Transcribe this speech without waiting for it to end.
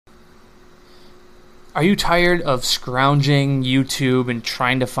Are you tired of scrounging YouTube and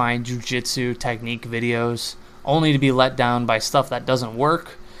trying to find jiu-jitsu technique videos only to be let down by stuff that doesn't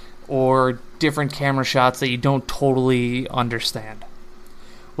work or different camera shots that you don't totally understand?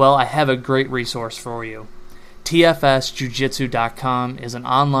 Well, I have a great resource for you. TFSJujitsu.com is an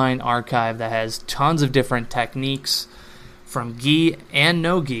online archive that has tons of different techniques from gi and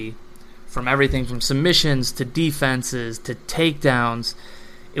no gi, from everything from submissions to defenses to takedowns.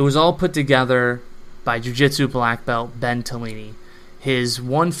 It was all put together by Jiu-Jitsu black belt Ben Tellini. His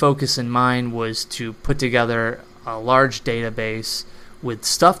one focus in mind was to put together a large database with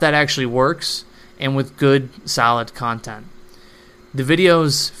stuff that actually works and with good, solid content. The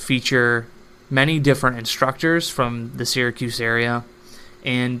videos feature many different instructors from the Syracuse area,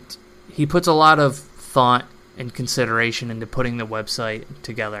 and he puts a lot of thought and consideration into putting the website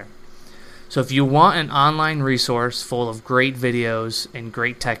together. So if you want an online resource full of great videos and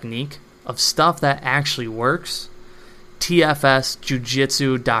great technique of stuff that actually works,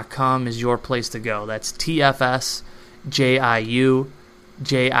 TFSJujitsu.com is your place to go. That's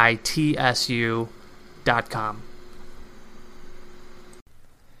TFSJIUJITSU.com.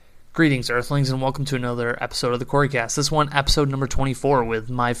 Greetings, Earthlings, and welcome to another episode of the Coreycast. This one, episode number 24,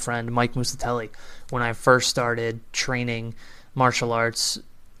 with my friend Mike Musatelli. When I first started training martial arts,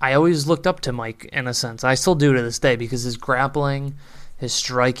 I always looked up to Mike in a sense. I still do to this day because his grappling, his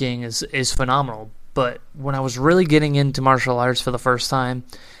striking is phenomenal. But when I was really getting into martial arts for the first time,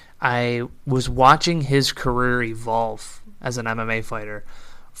 I was watching his career evolve as an MMA fighter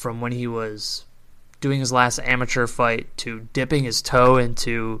from when he was doing his last amateur fight to dipping his toe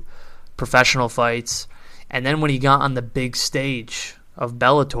into professional fights, and then when he got on the big stage of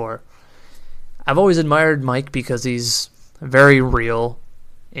Bellator. I've always admired Mike because he's very real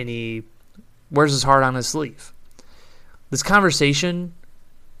and he wears his heart on his sleeve. This conversation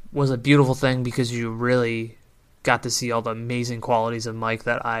was a beautiful thing because you really got to see all the amazing qualities of Mike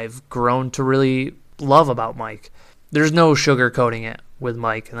that I've grown to really love about Mike. There's no sugarcoating it with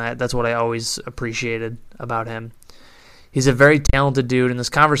Mike, and that's what I always appreciated about him. He's a very talented dude, and this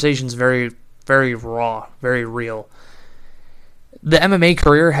conversation's very, very raw, very real. The MMA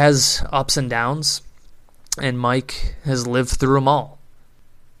career has ups and downs, and Mike has lived through them all.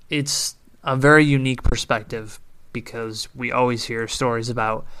 It's a very unique perspective because we always hear stories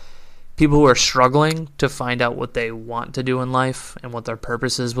about people who are struggling to find out what they want to do in life and what their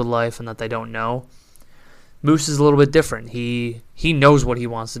purpose is with life and that they don't know. Moose is a little bit different. He knows what he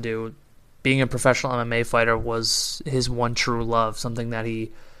wants to do. Being a professional MMA fighter was his one true love, something that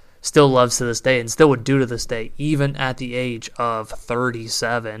he still loves to this day and still would do to this day, even at the age of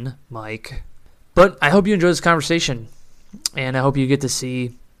 37, Mike. But I hope you enjoy this conversation, and I hope you get to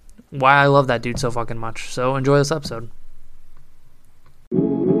see why I love that dude so fucking much. So enjoy this episode.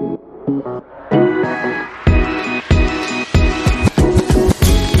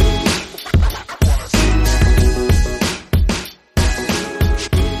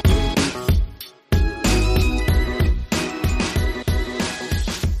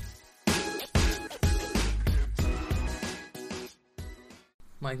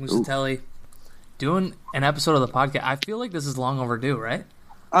 Mike Musatelli, doing an episode of the podcast. I feel like this is long overdue, right?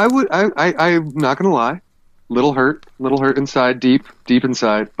 I'm not gonna lie, little hurt inside, deep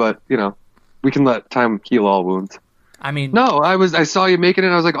inside, but you know, we can let time heal all wounds. I mean, no, I saw you making it,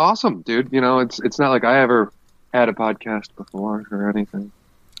 and I was like, awesome, dude. You know, it's not like I ever had a podcast before or anything.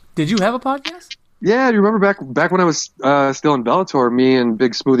 Did you have a podcast? Yeah, do you remember back when I was still in Bellator, me and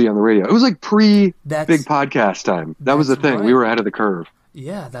Big Smoothie on the radio? It was like big podcast time. That was the thing. Right. We were ahead of the curve.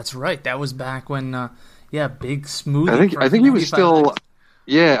 Yeah, that's right. That was back when, Big Smoothie. I think he was still.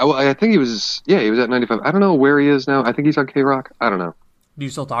 Yeah, I think he was. Yeah, he was at 95. I don't know where he is now. I think he's on K-Rock. I don't know. Do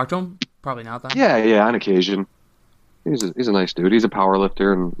you still talk to him? Probably not. Then. Yeah, on occasion. He's a nice dude. He's a power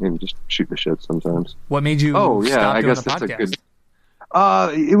lifter and just shoot the shit sometimes. What made you? Oh yeah, stop I doing guess the that's podcast?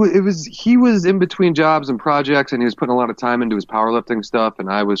 a good. He was in between jobs and projects, and he was putting a lot of time into his powerlifting stuff,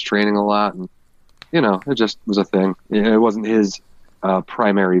 and I was training a lot, and you know, it just was a thing. It wasn't his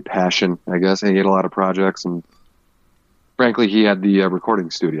primary passion, I guess. He had a lot of projects, and frankly, he had the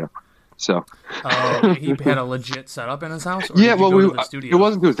recording studio. So he had a legit setup in his house. Or yeah, did you well, go to the studio? It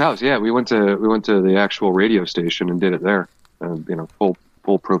wasn't to his house. Yeah, we went to the actual radio station and did it there. You know,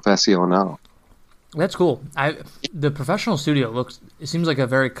 full professional. That's cool. The professional studio it seems like a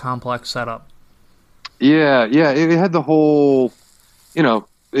very complex setup. Yeah, it had the whole, you know.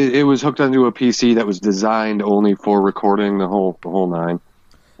 It was hooked onto a PC that was designed only for recording the whole nine.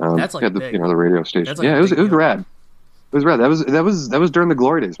 That's like big. You know, the radio station. Like it was rad. It was rad. That was during the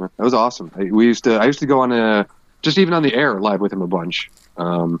glory days, man. That was awesome. I used to go on just even on the air live with him a bunch.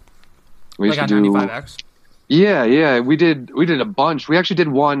 We Like used on to do 95X? Yeah, we did a bunch. We actually did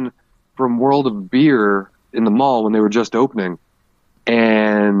one from World of Beer in the mall when they were just opening,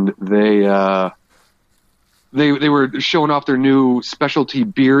 and they were showing off their new specialty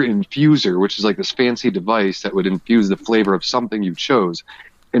beer infuser, which is like this fancy device that would infuse the flavor of something you chose.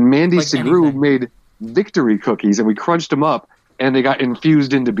 And Mandy Like Segru anything. made victory cookies, and we crunched them up, and they got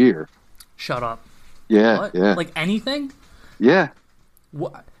infused into beer. Shut up. Yeah, What? yeah, Like anything? yeah.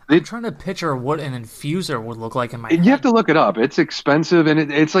 What? They- I'm trying to picture what an infuser would look like in my head. You have to look it up. It's expensive, and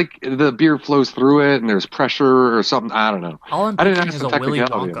it's like the beer flows through it, and there's pressure or something. I don't know. All I'm I didn't picturing ask is the a Willy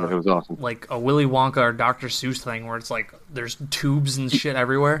technicality of it. Wonka. It was awesome. Like a Willy Wonka or Dr. Seuss thing where it's like there's tubes and shit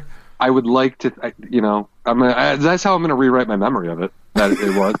everywhere. I would like to, that's how I'm gonna rewrite my memory of it. That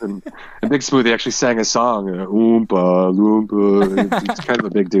it was, and Big Smoothie actually sang a song, Oompa Loompa. It's kind of a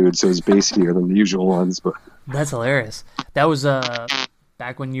big dude, so it's bassier than the usual ones. But That's hilarious. That was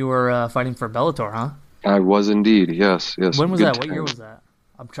back when you were fighting for Bellator, huh? I was indeed, yes. When was Good that? What year times. was that?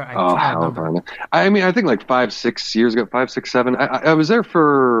 I'm trying Oh, to how remember. darn it. I mean, I think like 5, 6 years ago, 5, 6, 7. I was there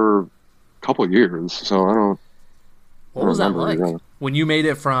for a couple of years, so I don't. What was that remember, like? yeah. When you made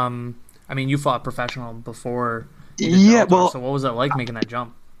it from, I mean, you fought professional before. you did Yeah, Bellator, well, so what was that like making that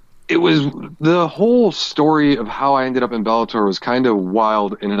jump? it was the whole story of how I ended up in Bellator was kind of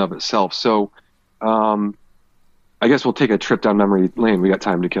wild in and of itself. So, I guess we'll take a trip down memory lane. We got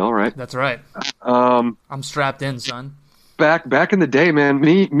time to kill, right? That's right. Um, I'm strapped in, son. back in the day, man,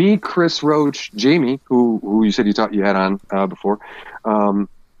 me, Chris Roach, Jamie, who you said you had on before.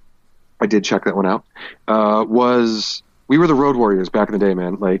 I did check that one out. We were the Road Warriors back in the day,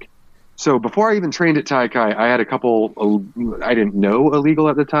 man. Like, so before I even trained at Tai Kai, I had a couple, I didn't know illegal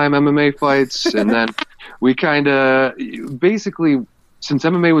at the time, MMA fights. And then we kind of, basically, since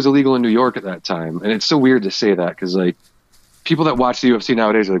MMA was illegal in New York at that time, and it's so weird to say that because, like, people that watch the UFC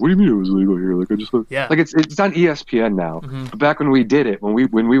nowadays are like, what do you mean it was illegal here? Like, Yeah. like it's on ESPN now. Mhm. But back when we did it, when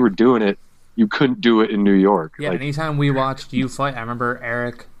we were doing it, you couldn't do it in New York. Yeah, Like, anytime we watched you fight, I remember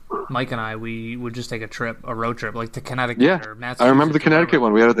Eric, Mike, and I, we would just take a road trip, like to Connecticut Yeah, or Massachusetts. I remember the or Connecticut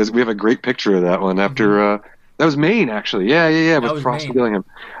wherever. one. We have a great picture of that one after that was Maine actually. Yeah, That with was Frost Maine. Gillingham.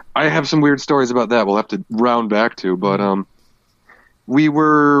 I have some weird stories about that. We'll have to round back to, but we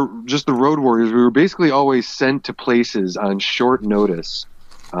were just the Road Warriors. We were basically always sent to places on short notice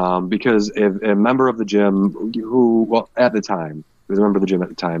because a member of the gym at the time, he was a member of the gym at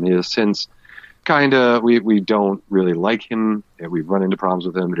the time. He has since kind of, we don't really like him. We've run into problems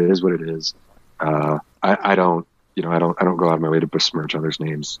with him, but it is what it is. I don't go out of my way to besmirch others'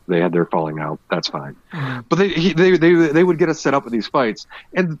 names. They had their falling out. That's fine. Mhm. But they would get us set up with these fights.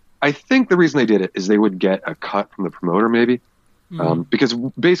 And I think the reason they did it is they would get a cut from the promoter maybe. Because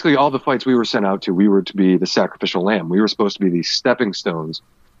basically all the fights we were sent out to, we were to be the sacrificial lamb. We were supposed to be these stepping stones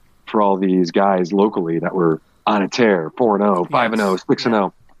for all these guys locally that were on a tear, 4-0, 5-0,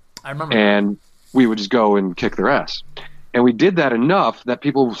 6-0. I remember. And we would just go and kick their ass. And we did that enough that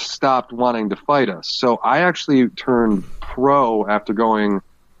people stopped wanting to fight us. So I actually turned pro after going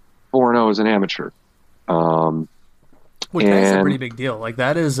 4-0 as an amateur. Which that's a and- pretty big deal. Like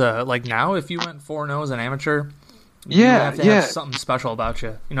that is like now if you went 4-0 as an amateur, Yeah, you have to yeah. have something special about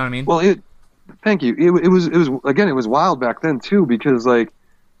you. You know what I mean? Well, thank you. It was again, it was wild back then too because like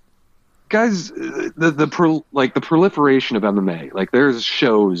guys, the proliferation of MMA, like there's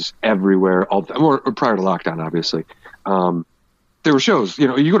shows everywhere all the time, or prior to lockdown, obviously. There were shows. You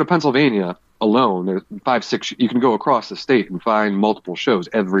know, you go to Pennsylvania alone, there's 5, 6. You can go across the state and find multiple shows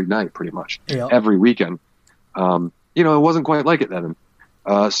every night, pretty much Yeah. every weekend. You know, it wasn't quite like it then.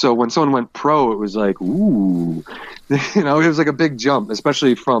 So when someone went pro, it was like, ooh, you know, it was like a big jump,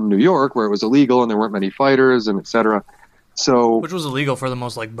 especially from New York where it was illegal and there weren't many fighters and et cetera. So, Which was illegal for the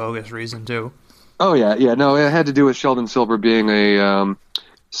most like bogus reason too. oh yeah, no, it had to do with Sheldon Silver being a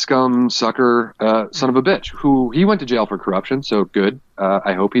scum sucker son of a bitch who he went to jail for corruption. So good.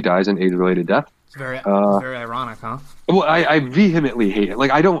 I hope he dies an AIDS-related death. It's very ironic, huh? Well, I vehemently hate it.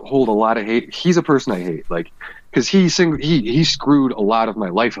 Like, I don't hold a lot of hate. He's a person I hate. Like, because he screwed a lot of my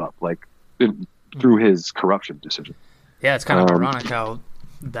life up, like, through his corruption decision. Yeah, it's kind of ironic how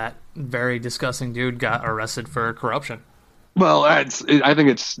that very disgusting dude got arrested for corruption. Well, I think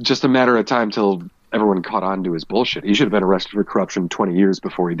it's just a matter of time till everyone caught on to his bullshit. He should have been arrested for corruption 20 years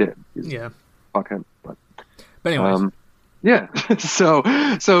before he did. Yeah. Fuck him. But anyways. Yeah. so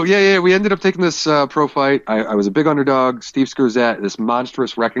yeah, we ended up taking this pro fight. I was a big underdog. Steve Scurzette, this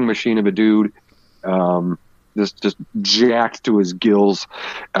monstrous wrecking machine of a dude, just jacked to his gills.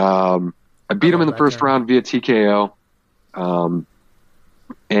 I beat him in the first round via TKO,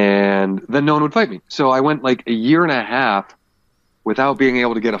 and then no one would fight me. So I went like a year and a half without being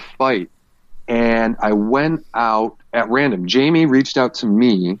able to get a fight and I went out at random. Jamie reached out to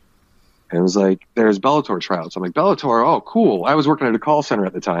me and was like, there's Bellator tryouts. I'm like, Bellator? Oh, cool. I was working at a call center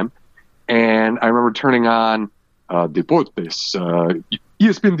at the time, and I remember turning on Deportes,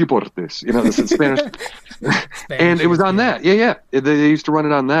 ESPN Deportes, this is Spanish. And it was on that. Yeah. They used to run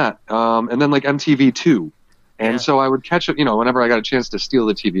it on that. And then like MTV2. And so I would catch it, whenever I got a chance to steal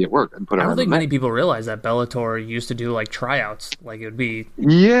the TV at work and put it on. I don't think many people realize that Bellator used to do like tryouts. Like it would be.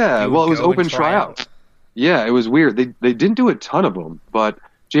 Yeah, well, it was open tryout. Yeah, it was weird. They didn't do a ton of them, but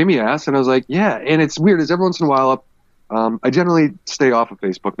Jamie asked, and I was like, yeah. And it's weird. Is every once in a while I generally stay off of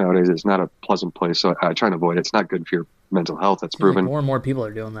Facebook nowadays. It's not a pleasant place, so I try and avoid it. It's not good for your mental health. That's proven. Like more and more people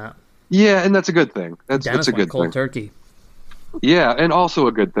are doing that. Yeah, and that's a good thing. That's a good cold thing. Turkey. Yeah, and also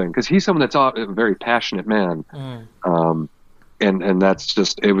a good thing because he's someone that's a very passionate man, and that's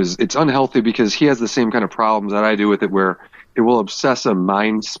just it's unhealthy because he has the same kind of problems that I do with it, where it will obsess a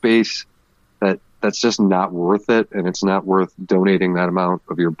mind space that's just not worth it, and it's not worth donating that amount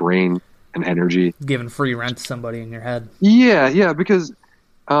of your brain and energy. Giving free rent to somebody in your head. Yeah, because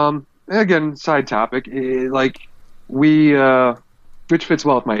again, side topic, which fits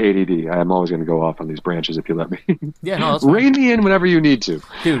well with my ADD. I'm always going to go off on these branches if you let me. Yeah, no, that's fine. Rein me in whenever you need to.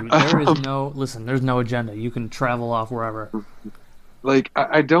 Dude, there's no agenda. You can travel off wherever. Like,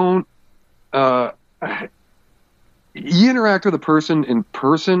 I don't... you interact with a person in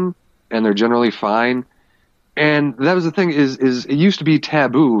person, and they're generally fine. And that was the thing, is it used to be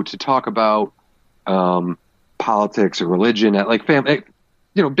taboo to talk about politics or religion at, like, big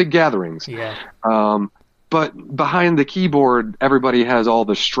gatherings. Yeah. But behind the keyboard, everybody has all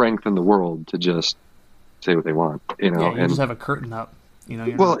the strength in the world to just say what they want, Yeah, you just have a curtain up,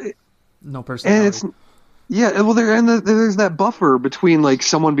 no personality. And there's that buffer between like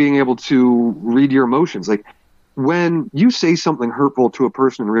someone being able to read your emotions. Like when you say something hurtful to a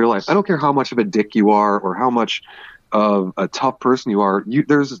person in real life, I don't care how much of a dick you are or how much of a tough person you are.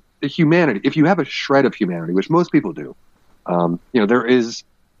 There's a humanity. If you have a shred of humanity, which most people do, there is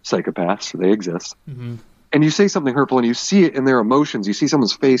psychopaths. They exist. Mm-hmm. And you say something hurtful and you see it in their emotions. You see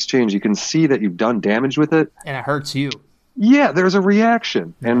someone's face change. You can see that you've done damage with it. And it hurts you. Yeah, there's a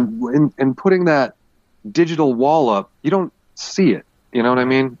reaction. Yeah. And putting that digital wall up, you don't see it. You know what I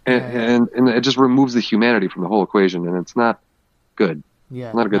mean? And it just removes the humanity from the whole equation, and it's not good. Yeah,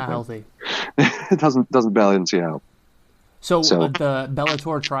 it's not a good thing. Healthy. It doesn't balance you out. So with the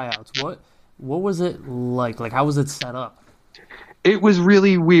Bellator tryouts, what was it like? Like, how was it set up? It was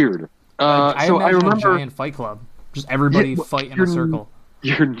really weird. I remember a giant fight club, just everybody fight in a circle.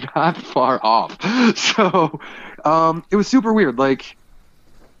 You're not far off. So it was super weird. Like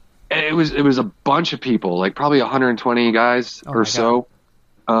it was a bunch of people, like probably 120 guys or so.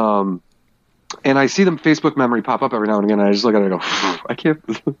 And I see them Facebook memory pop up every now and again. And I just look at it and go, I can't.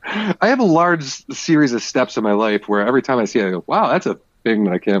 I have a large series of steps in my life where every time I see it, I go, wow, that's a thing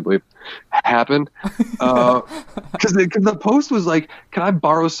that I can't believe happened. Because the post was like, can I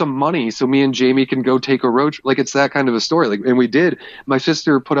borrow some money so me and Jamie can go take a road trip? Like, it's that kind of a story. Like, and we did. My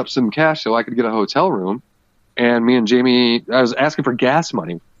sister put up some cash so I could get a hotel room, and me and Jamie, I was asking for gas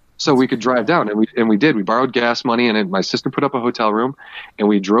money so we could drive down, and we did. We borrowed gas money, and my sister put up a hotel room, and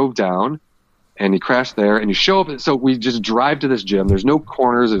we drove down. And he crashed there, and you show up. So we just drive to this gym. There's no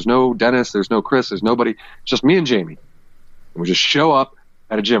corners. There's no Dennis. There's no Chris. There's nobody. Just me and Jamie. And we just show up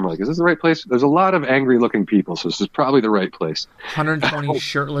at a gym. We're like, is this the right place? There's a lot of angry-looking people, so this is probably the right place. 120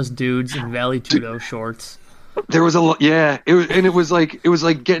 shirtless dudes in Valley Tudo shorts. There was a lot. Yeah, it was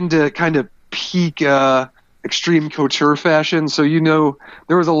like getting to kind of peak extreme couture fashion. So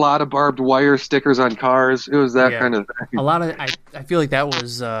there was a lot of barbed wire stickers on cars. It was that kind of thing. A lot of. I feel like that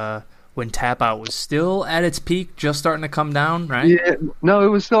was. When Tap Out was still at its peak, just starting to come down, right? Yeah, no, it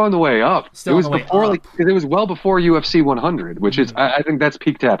was still on the way up. It was well before UFC 100, which is, I think that's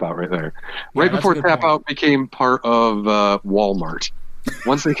peak Tap Out right there. Right before Tap Out became part of Walmart.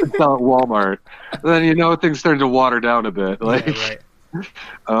 Once they could sell at Walmart, then things started to water down a bit. Like, yeah,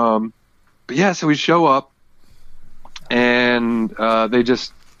 right. But yeah, so we show up, and they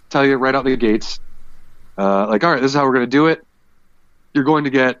just tell you right out the gates, like, all right, this is how we're going to do it. You're going to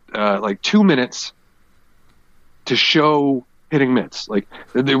get 2 minutes to show hitting mitts. Like,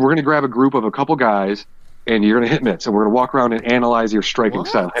 we're going to grab a group of a couple guys, and you're going to hit mitts, and we're going to walk around and analyze your striking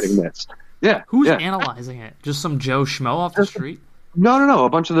style hitting mitts. Yeah. Who's analyzing it? Just some Joe Schmo off the street? No. A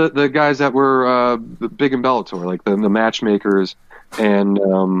bunch of the guys that were big in Bellator, like the matchmakers and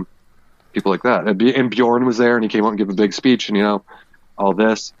people like that. And Bjorn was there, and he came out and gave a big speech, and all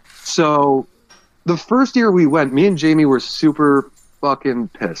this. So the first year we went, me and Jamie were super fucking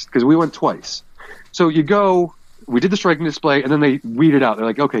pissed because we went twice. So you go, we did the striking display, and then they weeded out. They're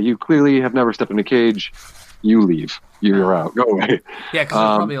like, okay, you clearly have never stepped in a cage. You leave. You're out. Go away. Yeah, because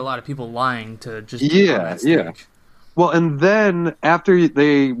there's probably a lot of people lying to just yeah. Well, and then after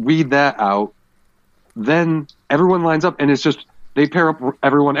they weed that out, then everyone lines up, and it's just they pair up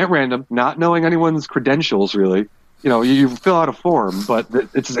everyone at random, not knowing anyone's credentials really. You fill out a form, but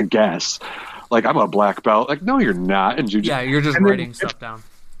it's a guess. Like, I'm a black belt. Like, no, you're not. And you're just writing stuff down.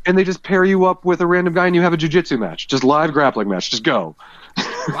 And they just pair you up with a random guy, and you have a jiu-jitsu match. Just live grappling match. Just go.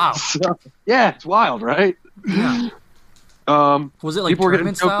 Wow. Yeah, it's wild, right? Yeah. Was it like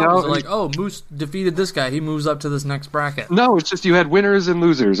tournament style? Was it like, oh, Moose defeated this guy, he moves up to this next bracket? No, it's just you had winners and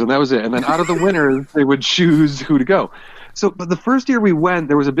losers, and that was it. And then out of the winners, they would choose who to go. So, but the first year we went,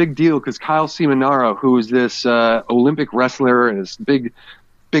 there was a big deal because Kyle Seminara, who is this Olympic wrestler and this big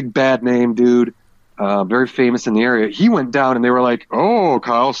bad name dude, very famous in the area, he went down, and they were like, oh,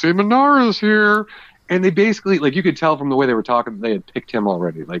 Kyle Seminara is here. And they basically, like, you could tell from the way they were talking, they had picked him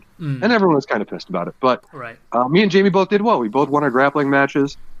already. Like, and everyone was kind of pissed about it. But me and Jamie both did well. We both won our grappling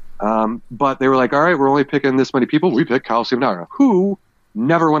matches. But they were like, all right, we're only picking this many people. We picked Kyle Seminara, who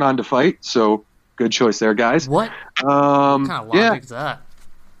never went on to fight. So good choice there, guys. What kind of logic is that?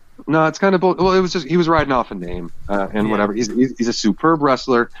 No, it's kind of well. It was just he was riding off a name and whatever. He's a superb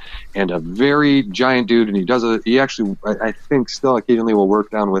wrestler and a very giant dude, and he actually I think still occasionally will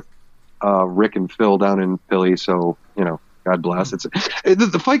work down with Rick and Phil down in Philly. So God bless.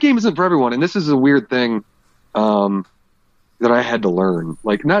 The fight game isn't for everyone, and this is a weird thing that I had to learn.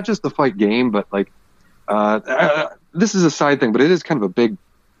 Like, not just the fight game, but like this is a side thing, but it is kind of a big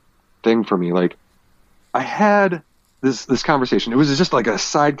thing for me. Like, I had this conversation. It was just like a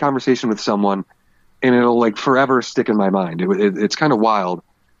side conversation with someone, and it'll like forever stick in my mind. It's kind of wild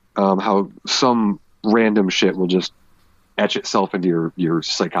how some random shit will just etch itself into your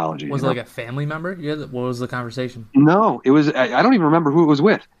psychology. Was it like a family member? Yeah. What was the conversation? No, it was. I don't even remember who it was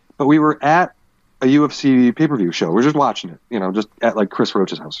with, but we were at a UFC pay-per-view show. We were just watching it, just at like Chris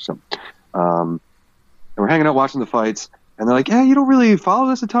Roach's house or something. And we're hanging out watching the fights, and they're like, "Yeah, you don't really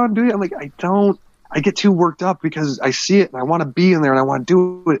follow this a ton, do you?" I'm like, "I don't." I get too worked up because I see it and I want to be in there and I want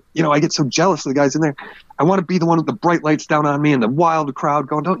to do it. I get so jealous of the guys in there. I want to be the one with the bright lights down on me and the wild crowd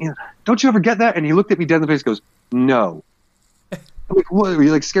going, don't you ever get that? And he looked at me dead in the face and goes, no. I'm like, what? Are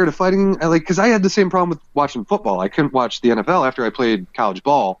you like scared of fighting? Because I had the same problem with watching football. I couldn't watch the NFL after I played college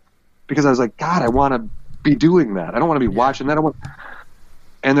ball because I was like, God, I want to be doing that. I don't want to be watching that.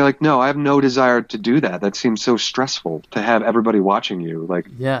 And they're like, no, I have no desire to do that. That seems so stressful to have everybody watching you. Like,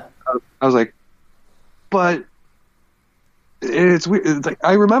 yeah. I was like, but it's weird. It's like,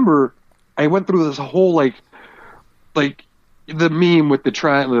 I remember I went through this whole like the meme with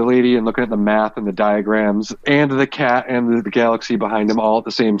the lady and looking at the math and the diagrams and the cat and the galaxy behind him all at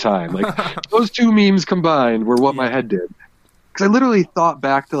the same time. Like those two memes combined were what my head did. Because I literally thought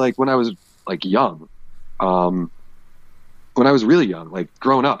back to like when I was like young, when I was really young, like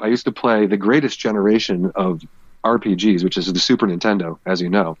growing up, I used to play the greatest generation of RPGs, which is the Super Nintendo, as you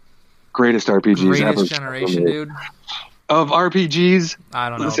know. Greatest RPGs ever. Greatest generation, dude. Of RPGs. I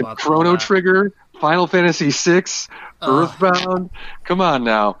don't know about Chrono Trigger, Final Fantasy VI, Earthbound. Come on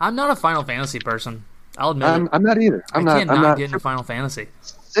now. I'm not a Final Fantasy person. I'll admit I'm not either. I'm not get into Final Fantasy.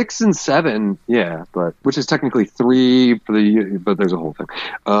 6 and 7, yeah, but which is technically 3 but there's a whole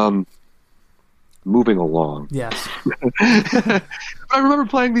thing. Moving along. Yes. But I remember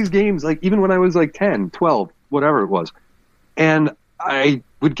playing these games like even when I was like 10, 12, whatever it was. And I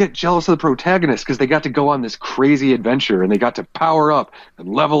would get jealous of the protagonists because they got to go on this crazy adventure and they got to power up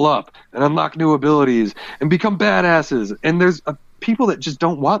and level up and unlock new abilities and become badasses. And there's people that just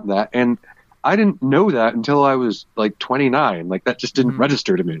don't want that. And I didn't know that until I was like 29. Like that just didn't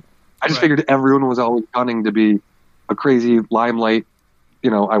register to me. I just figured everyone was always gunning to be a crazy limelight.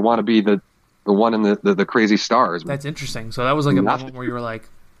 I want to be the one in the crazy stars. That's interesting. So that was like a moment where you were like,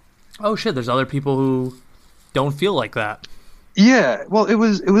 oh shit, there's other people who don't feel like that. Yeah, well, it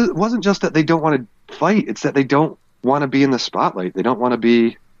wasn't just that they don't want to fight; it's that they don't want to be in the spotlight. They don't want to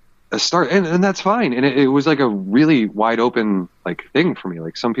be a star, and that's fine. And it was like a really wide open like thing for me.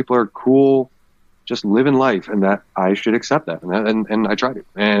 Like some people are cool, just living life, and that I should accept that. And I tried it,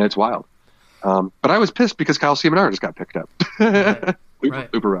 and it's wild. But I was pissed because Kyle Seminara just got picked up.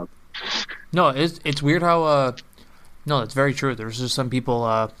 Loop around. No, it's weird how no, that's very true. There's just some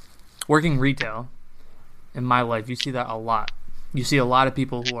people working retail. In my life, you see that a lot. You see a lot of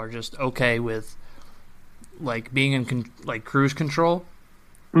people who are just okay with like being in like cruise control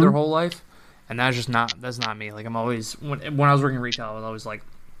their whole life, and that's not me. Like I'm always when I was working retail, I was always like,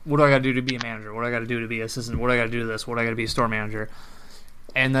 what do I got to do to be a manager? What do I got to do to be an assistant? What do I got to do to this? What do I got to be a store manager?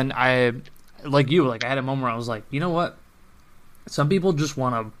 And then like you, like I had a moment where I was like, you know what? Some people just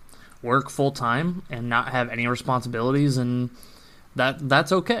want to work full time and not have any responsibilities, and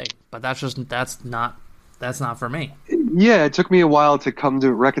that's okay. But that's not for me. Yeah, it took me a while to come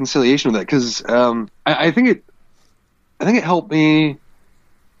to reconciliation with that because I think it helped me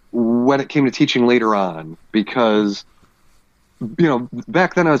when it came to teaching later on because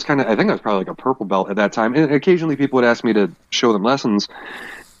back then I think I was probably like a purple belt at that time, and occasionally people would ask me to show them lessons,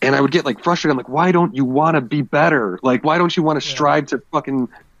 and I would get like frustrated. I'm like, why don't you want to be better? Like, why don't you want to strive to fucking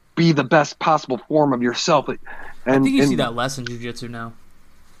be the best possible form of yourself? And I think you see that less in jiu-jitsu now.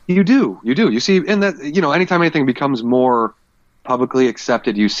 You do. You see, and that anytime anything becomes more publicly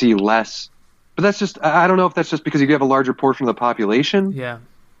accepted, you see less. But that's just, I don't know if that's just because you have a larger portion of the population. Yeah.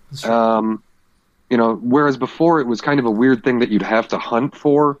 Whereas before it was kind of a weird thing that you'd have to hunt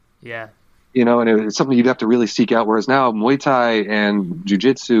for. Yeah. And it's something you'd have to really seek out. Whereas now Muay Thai and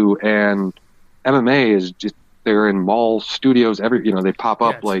Jiu-Jitsu and MMA is just, they're in mall studios. They pop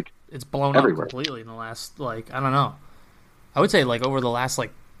up it's blown everywhere. Up completely in the last, I don't know. I would say over the last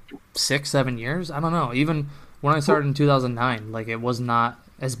 6-7 years. I don't know. Even when I started in 2009, it was not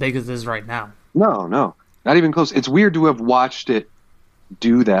as big as it is right now. No, not even close. It's weird to have watched it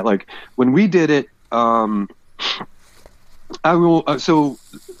do that. Like when we did it, I will. So,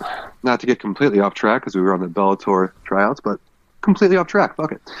 not to get completely off track because we were on the Bellator tryouts, but completely off track.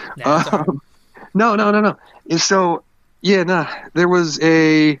 Fuck it. No. And so, there was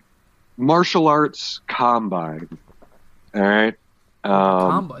a martial arts combine. All right.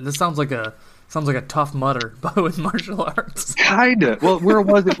 This sounds like a Tough Mudder, but with martial arts. Kinda. Well, where it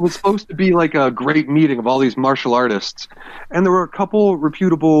was supposed to be like a great meeting of all these martial artists, and there were a couple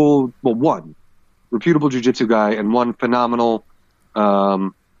one reputable jiu-jitsu guy and one phenomenal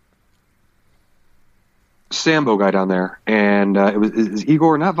Sambo guy down there, and it was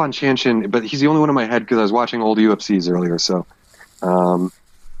Igor, not Von Chanchin, but he's the only one in my head because I was watching old UFCs earlier. So, Igor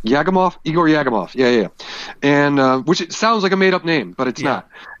Yagomov, yeah, and which it sounds like a made-up name, but it's not.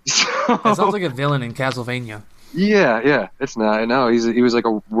 So, it sounds like a villain in Castlevania. Yeah, it's not. No, he was like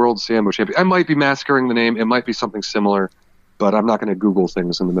a world Sambo champion. I might be massacring the name. It might be something similar, but I'm not going to Google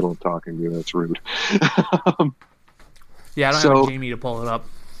things in the middle of talking to you. That's rude. Yeah, I don't have Jamie to pull it up.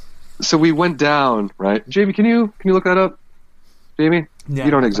 So we went down, right? Jamie, can you look that up? Jamie? Yeah,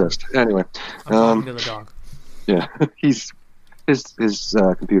 you don't exist. Anyway. I'm talking to the dog. Yeah, his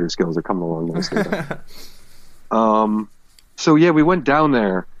computer skills are coming along nicely. So yeah, we went down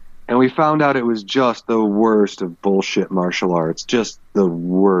there, and we found out it was just the worst of bullshit martial arts. Just the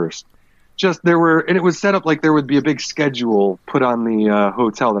worst. And it was set up like there would be a big schedule put on the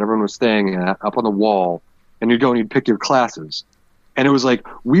hotel that everyone was staying at, up on the wall, and you'd go and you'd pick your classes. And it was like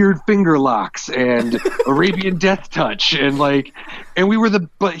weird finger locks and Arabian death touch and we were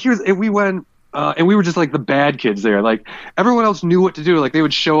we went and we were just like the bad kids there. Like everyone else knew what to do. Like they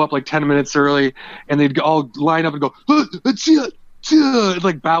would show up like 10 minutes early and they'd all line up and go, and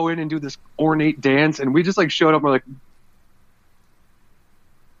like bow in and do this ornate dance. And we just like showed up and we're like,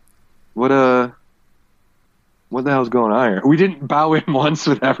 what the hell's going on here? We didn't bow in once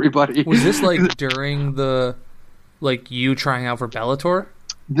with everybody. Was this during the you trying out for Bellator?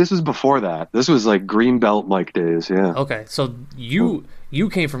 This was before that. This was like green belt Mike days, yeah. Okay, so you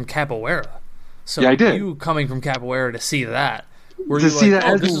came from Capoeira. So yeah, I did. You coming from Capoeira to see that. This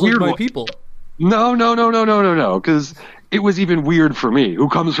is weird my people. No, because it was even weird for me, who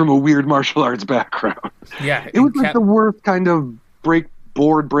comes from a weird martial arts background. Yeah. It was like the worst kind of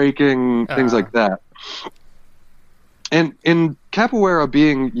board breaking, things like that. And in Capoeira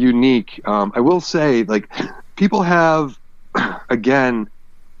being unique, I will say, people have, again,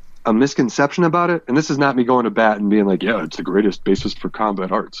 a misconception about it, and this is not me going to bat and being like, yeah, it's the greatest basis for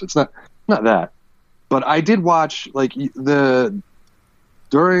combat arts. It's not that. But I did watch, during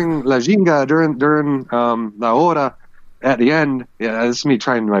La Ginga, during La Hora, at the end, yeah, this is me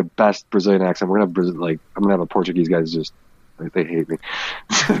trying my best Brazilian accent. We're going to have I'm going to have a Portuguese guy who's just, they hate me.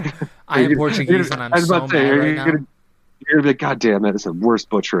 I am Portuguese, and I'm so mad right now. You're going to be like, God damn it, it's the worst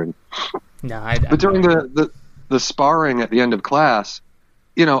butchering. No, but during the sparring at the end of class,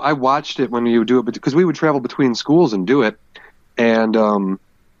 I watched it when you do it because we would travel between schools and do it. And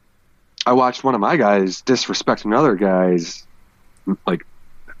I watched one of my guys disrespect another guy's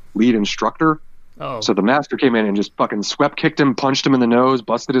lead instructor. Oh. So the master came in and just fucking kicked him, punched him in the nose,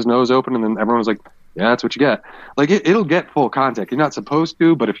 busted his nose open, and then everyone was like, yeah, that's what you get. It'll get full contact. You're not supposed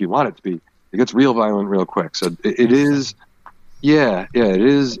to, but if you want it to be, it gets real violent real quick. So it is, it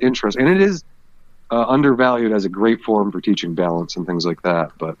is interesting. And it is undervalued as a great form for teaching balance and things like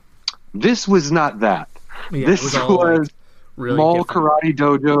that. But this was not that. Yeah, this was really mall different. karate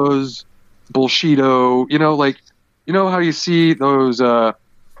dojos, bullshido, you know how you see those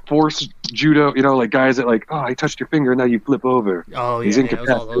force judo, like guys that like, oh, I touched your finger, now you flip over. Oh He's yeah, it was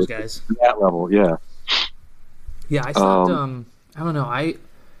all those incapacitated. guys. That level, yeah. Yeah, I stopped. I don't know. I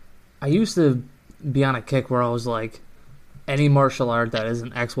used to be on a kick where I was like, any martial art that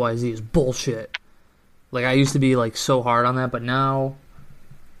isn't XYZ is bullshit. Like I used to be like so hard on that, but now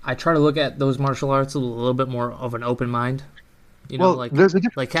I try to look at those martial arts with a little bit more of an open mind. Well, like there's a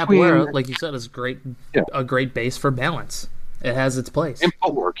difference like capoeira, between- like you said, is great. Yeah. A great base for balance. It has its place. And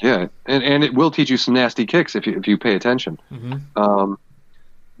footwork, yeah, and it will teach you some nasty kicks if you pay attention. Mm-hmm.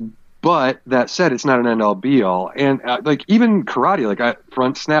 But that said, it's not an end all be all. And like even karate, like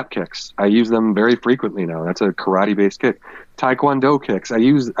front snap kicks, I use them very frequently now. That's a karate based kick. Taekwondo kicks, I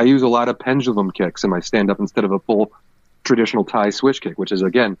use a lot of pendulum kicks in my stand up instead of a full traditional Thai switch kick, which is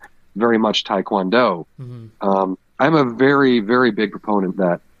again very much Taekwondo. Mm-hmm. I'm a very, very big proponent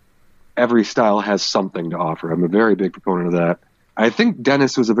that every style has something to offer. I'm a very big proponent of that. I think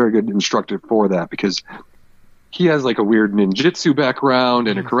Dennis was a very good instructor for that because he has like a weird ninjutsu background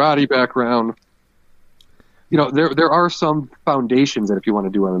and a karate background. There are some foundations that if you want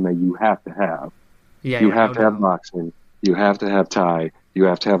to do MMA, you have to have. Yeah, you have to have boxing, you have to have Thai, you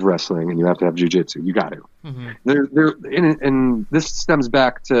have to have wrestling, and you have to have jiu-jitsu. You got to. Mm-hmm. And this stems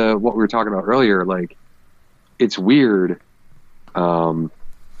back to what we were talking about earlier. Like, it's weird,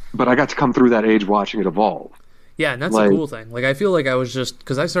 but I got to come through that age watching it evolve. Yeah, and that's a cool thing. Like, I feel like I was just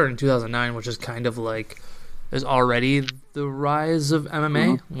because I started in 2009, which is kind of like there's already the rise of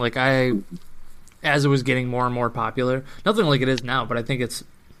MMA. Mm-hmm. Like as it was getting more and more popular, nothing like it is now, but I think it's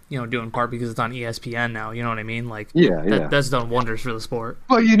due in part because it's on ESPN now. You know what I mean? Like that's done wonders for the sport.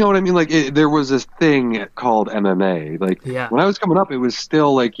 Well, you know what I mean. Like there was this thing called MMA. Like when I was coming up, it was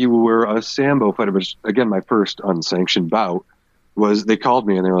still like you were a Sambo fighter. Which again, my first unsanctioned bout was they called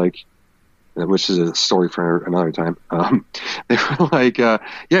me and they were like, which is a story for another time. They were like, yeah,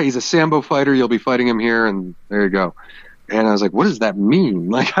 he's a Sambo fighter. You'll be fighting him here, and there you go. And I was like, what does that mean?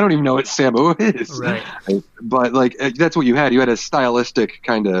 Like, I don't even know what Sambo is. Right. But, like, that's what you had. You had a stylistic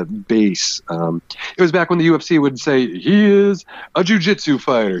kind of base. It was back when the UFC would say, he is a jiu-jitsu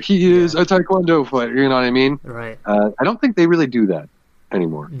fighter. He is a taekwondo fighter. You know what I mean? Right. I don't think they really do that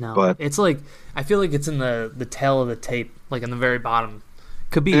anymore. No. But it's like, I feel like it's in the tail of the tape, like in the very bottom.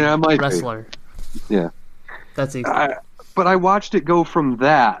 Could be wrestler. Be. Yeah. That's easy. But I watched it go from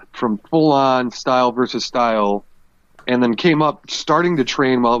full-on style versus style, and then came up starting to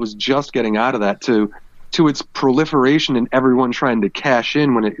train while it was just getting out of that to its proliferation and everyone trying to cash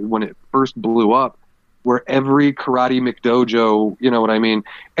in when it first blew up, where every karate McDojo, you know what I mean?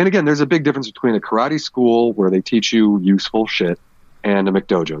 And again, there's a big difference between a karate school where they teach you useful shit and a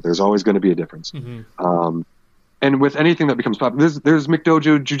McDojo. There's always going to be a difference. Mm-hmm. And with anything that becomes popular, there's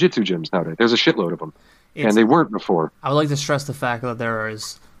McDojo jiu-jitsu gyms nowadays. There's a shitload of them, and they weren't before. I would like to stress the fact that there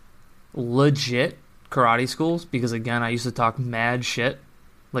is legit karate schools because, again, I used to talk mad shit.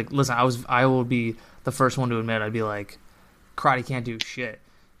 Like, listen, I will be the first one to admit I'd be like, karate can't do shit.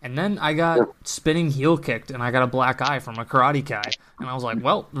 And then I got spinning heel kicked, and I got a black eye from a karate guy, and I was like,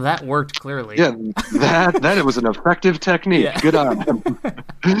 well, that worked clearly. Yeah, that it was an effective technique. Yeah. Good on him.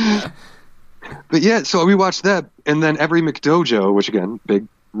 But yeah, so we watched that, and then every McDojo, which again, big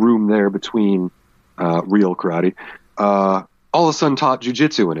room there between real karate, all of a sudden taught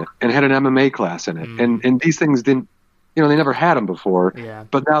jiu-jitsu in it and had an MMA class in it. And these things didn't, they never had them before. Yeah.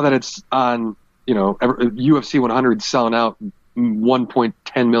 But now that it's on, UFC 100 selling out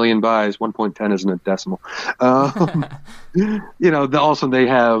 1.10 million buys, 1.10 isn't a decimal. Also they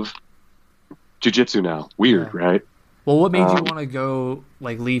have jiu-jitsu now. Weird, right? Well, what made you want to go,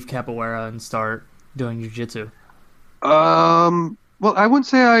 leave capoeira and start doing jiu-jitsu? Well, I wouldn't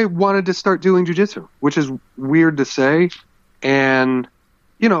say I wanted to start doing jiu-jitsu, which is weird to say. And,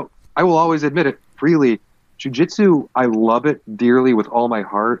 I will always admit it freely. Jiu-jitsu, I love it dearly with all my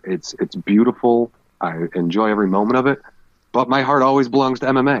heart. It's beautiful. I enjoy every moment of it. But my heart always belongs to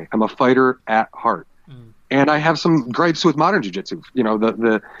MMA. I'm a fighter at heart. And I have some gripes with modern jiu-jitsu.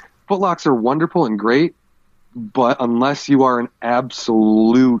 The footlocks are wonderful and great. But unless you are an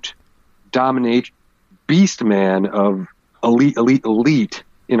absolute dominate beast man of elite,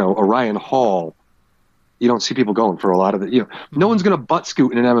 Orion Hall, you don't see people going for a lot of it. No one's going to butt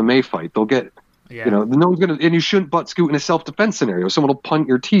scoot in an MMA fight. They'll get, no one's going to, and you shouldn't butt scoot in a self-defense scenario. Someone will punt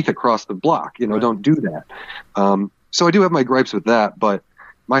your teeth across the block. Don't do that. So I do have my gripes with that, but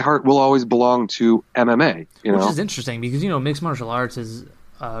my heart will always belong to MMA. Which is interesting because, mixed martial arts is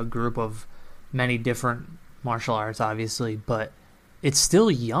a group of many different martial arts, obviously, but it's still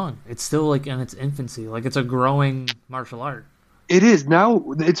young. It's still in its infancy. It's a growing martial art. It is now.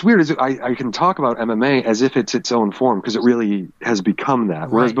 It's weird. I can talk about MMA as if it's its own form because it really has become that.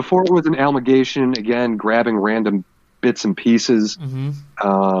 Whereas Right. before it was an amalgamation, again, grabbing random bits and pieces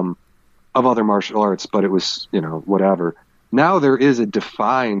of other martial arts, but it was whatever. Now there is a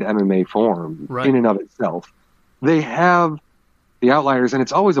defined MMA form Right. in and of itself. They have the outliers, and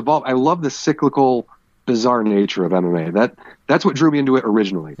it's always evolved. I love the cyclical, bizarre nature of MMA. That's what drew me into it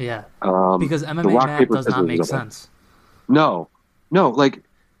originally. Yeah. the Because MMA rock, math paper, does not scissors make of it. sense. No, like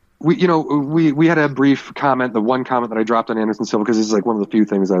we had a brief comment, the one comment that I dropped on Anderson Silva, because this is like one of the few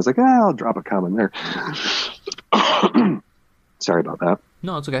things I was like, I'll drop a comment there. Sorry about that.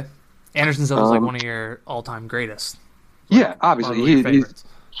 No, it's okay. Anderson Silva is like one of your all-time greatest. Yeah, obviously Probably your favorites.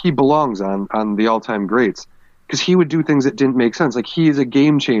 he belongs on the all-time greats because he would do things that didn't make sense. Like, he is a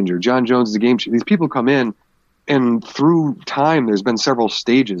game changer. John Jones is a game changer. These people come in, and through time, there's been several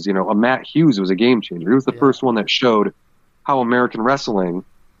stages. A Matt Hughes was a game changer. He was the first one that showed how American wrestling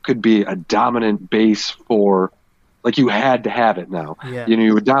could be a dominant base for, like, you had to have it now. Yeah.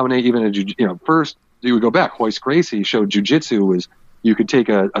 You would dominate even first you would go back. Hoist Gracie showed jiu-jitsu was you could take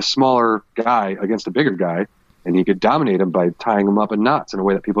a smaller guy against a bigger guy, and he could dominate him by tying him up in knots in a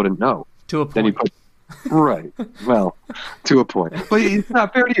way that people didn't know. To a point. Then he put right. Well, to a point. But it's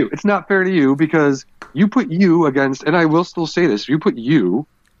not fair to you. It's not fair to you because you put you against, and I will still say this, you put you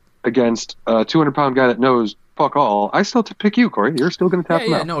against a 200-pound guy that knows fuck all, I still pick you, Corey. You're still going to tap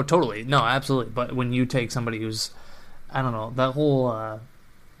him out. No, totally. No, absolutely. But when you take somebody who's, I don't know, that whole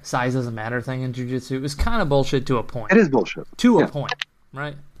size doesn't matter thing in jiu-jitsu is kind of bullshit to a point. It is bullshit. To Yeah. a point,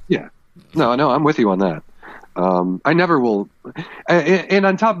 right? Yeah. No, I'm with you on that. I never will. And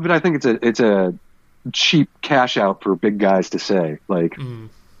on top of it, I think it's a cheap cash out for big guys to say, like,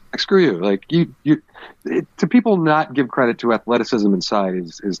 screw you. Like, to people not give credit to athleticism inside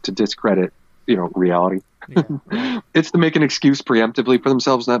is to discredit, reality. Yeah, right. It's to make an excuse preemptively for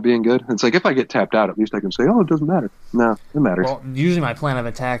themselves not being good. It's like, if I get tapped out, at least I can say, it doesn't matter. No, it matters. Well, usually my plan of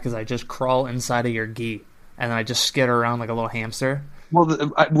attack is I just crawl inside of your gi and I just skitter around like a little hamster.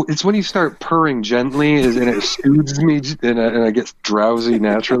 Well, it's when you start purring gently, and it soothes me, and I get drowsy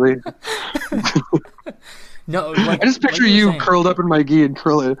naturally. No, like, I just picture like you saying, curled up in my gi and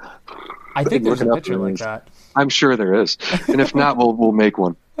curling. I think there's a looking up picture for like this. that. I'm sure there is, and if not, we'll make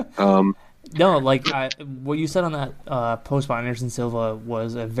one. No, like what you said on that post by Anderson Silva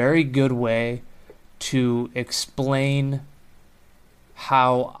was a very good way to explain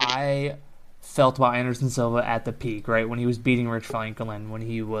how I felt about Anderson Silva at the peak, right? When he was beating Rich Franklin, when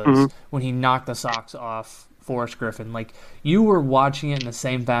he knocked the socks off Forrest Griffin. Like, you were watching it in the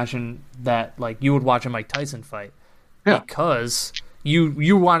same fashion that, like, you would watch a Mike Tyson fight. Yeah. Because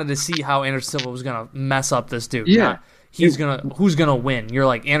you wanted to see how Anderson Silva was gonna mess up this dude. Yeah. Not who's gonna win. You're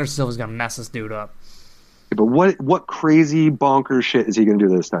like, Anderson Silva's gonna mess this dude up. But what crazy bonkers shit is he going to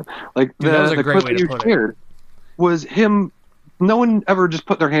do this time? Like, Dude, that was a the great clip way that to you put it. shared was him. No one ever just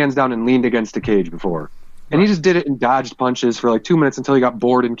put their hands down and leaned against a cage before, and he just did it and dodged punches for like 2 minutes until he got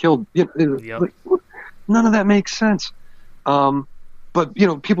bored and killed. Yep. Like, none of that makes sense. But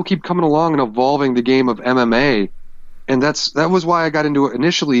people keep coming along and evolving the game of MMA, and that was why I got into it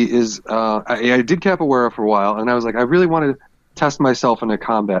initially. I did capoeira for a while, and I was like, I really wanted to test myself in a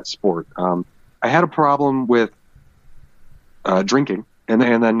combat sport. I had a problem with drinking and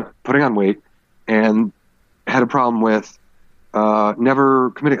then putting on weight, and had a problem with never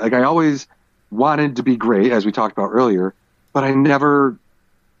committing. Like, I always wanted to be great, as we talked about earlier, but I never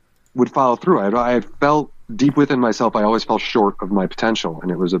would follow through. I felt deep within myself, I always fell short of my potential, and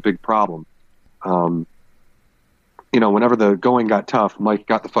it was a big problem. Whenever the going got tough, Mike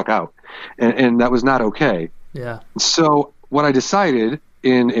got the fuck out, and that was not okay. Yeah. So what I decided,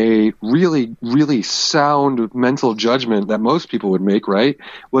 in a really, really sound mental judgment that most people would make, right,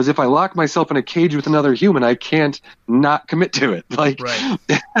 was if I lock myself in a cage with another human, I can't not commit to it. Like, Right.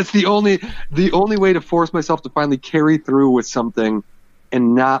 that's the only way to force myself to finally carry through with something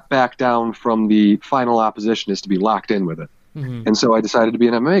and not back down from the final opposition, is to be locked in with it. Mm-hmm. And so I decided to be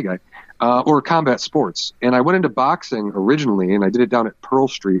an MMA guy, or combat sports. And I went into boxing originally, and I did it down at Pearl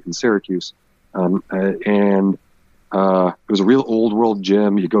Street in Syracuse. It was a real old world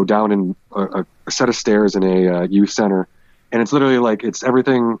gym. You go down in a set of stairs in a youth center, and it's literally like, it's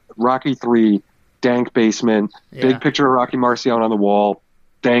everything Rocky III, dank basement, Yeah. big picture of Rocky Marciano on the wall,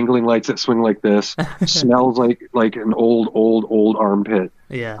 dangling lights that swing like this, smells like an old armpit.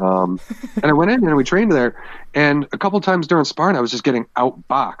 Yeah. And I went in and we trained there, and a couple times during sparring, I was just getting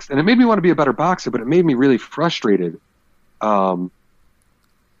outboxed, and it made me want to be a better boxer, but it made me really frustrated. And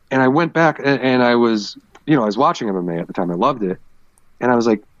I went back and I was watching MMA at the time. I loved it. And I was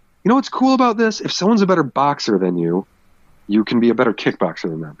like, what's cool about this? If someone's a better boxer than you, you can be a better kickboxer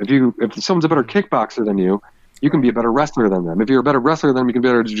than them. If someone's a better kickboxer than you, you can be a better wrestler than them. If you're a better wrestler than them, you can be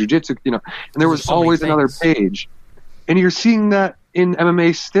better at jiu-jitsu, And there was always another page. And you're seeing that in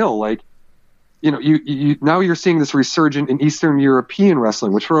MMA still. Like, you now you're seeing this resurgence in Eastern European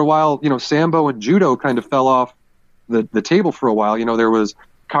wrestling, which for a while, Sambo and judo kind of fell off the table for a while. There was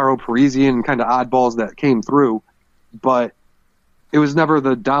Caro Parisian kind of oddballs that came through, but it was never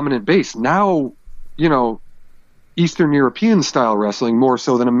the dominant base. Now, Eastern European style wrestling, more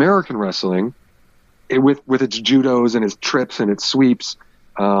so than American wrestling, with its judos and its trips and its sweeps,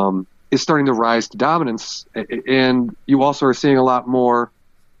 is starting to rise to dominance. And you also are seeing a lot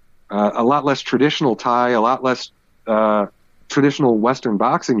less traditional Thai, a lot less traditional Western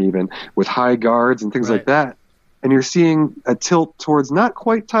boxing, even with high guards and things like that. And you're seeing a tilt towards not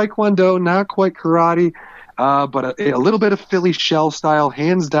quite Taekwondo, not quite karate, but a little bit of Philly shell style,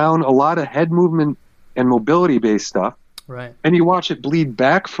 hands down, a lot of head movement and mobility based stuff. Right. And you watch it bleed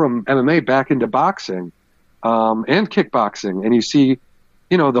back from MMA back into boxing and kickboxing, and you see,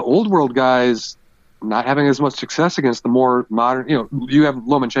 the old world guys not having as much success against the more modern. You have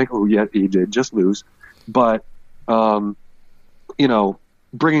Lomachenko, who he did just lose, but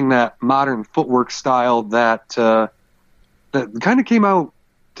bringing that modern footwork style that kind of came out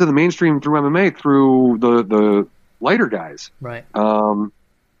to the mainstream through MMA through the lighter guys. Right. I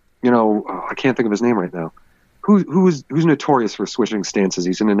can't think of his name right now. Who's notorious for switching stances?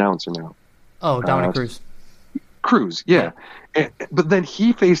 He's an announcer now. Oh, Dominic Cruz. Cruz, yeah. But then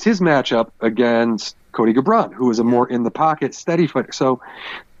he faced his matchup against Cody Garbrandt, who was a more in the pocket, steady fighter. So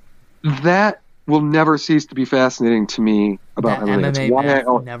that will never cease to be fascinating to me about MMA.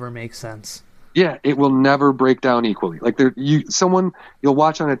 MMA never makes sense. Yeah, it will never break down equally. Like you'll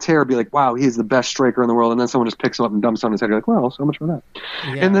watch on a tear, be like, "Wow, he's the best striker in the world," and then someone just picks him up and dumps on his head. You're like, "Well, so much for that."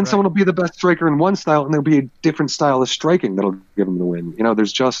 Yeah, and then someone will be the best striker in one style, and there'll be a different style of striking that'll give him the win.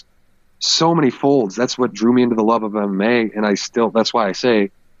 There's just so many folds. That's what drew me into the love of MMA, and that's why I say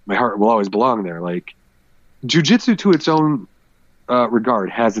my heart will always belong there. Like, jiu-jitsu to its own regard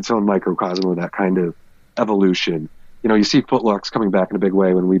has its own microcosm of that kind of evolution. You see footlocks coming back in a big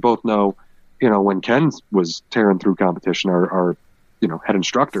way when we both know, when Ken was tearing through competition, our head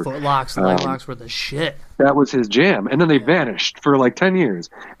instructor. Footlocks and leglocks were the shit. That was his jam. And then they vanished for like 10 years.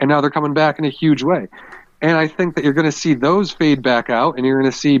 And now they're coming back in a huge way. And I think that you're going to see those fade back out, and you're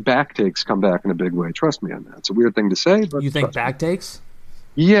going to see back takes come back in a big way. Trust me on that. It's a weird thing to say. But you think back takes?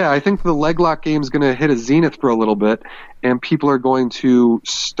 Yeah, I think the leg lock game is going to hit a zenith for a little bit, and people are going to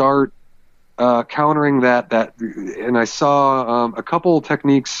start countering that. And I saw a couple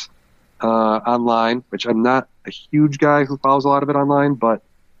techniques online, which I'm not a huge guy who follows a lot of it online, but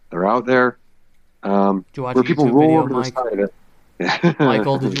they're out there. Did you watch where people YouTube roll video, over the Mike? side of it.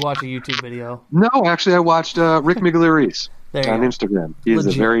 Michael, did you watch a YouTube video? No, actually, I watched Rick Migliorese on Instagram. He's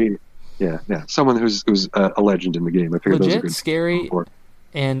a very, someone who's a legend in the game. I figured those are good. Scary,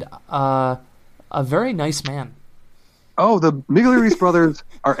 and a very nice man. Oh, the Migliorese brothers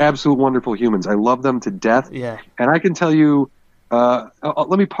are absolute wonderful humans. I love them to death. Yeah. And I can tell you,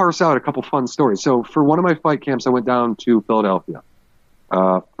 let me parse out a couple fun stories. So for one of my fight camps, I went down to Philadelphia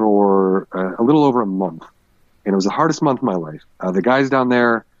for a little over a month. And it was the hardest month of my life. The guys down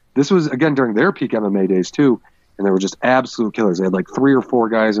there, this was, again, during their peak MMA days, too, and they were just absolute killers. They had like 3 or 4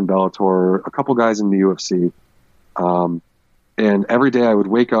 guys in Bellator, a couple guys in the UFC. And every day I would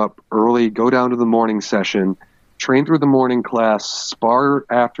wake up early, go down to the morning session, train through the morning class, spar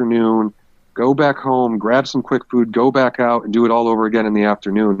afternoon, go back home, grab some quick food, go back out, and do it all over again in the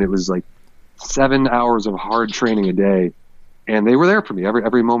afternoon. It was like 7 hours of hard training a day. And they were there for me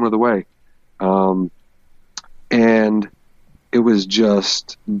every moment of the way. And it was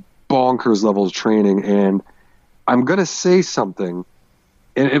just bonkers levels of training. And I'm going to say something.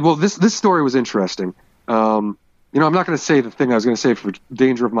 And this story was interesting. I'm not going to say the thing I was going to say for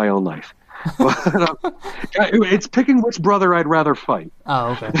danger of my own life. But, it's picking which brother I'd rather fight. Oh,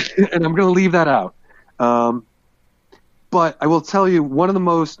 okay. And I'm going to leave that out. But I will tell you, one of the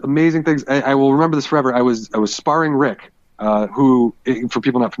most amazing things, I will remember this forever. I was sparring Rick. Who, for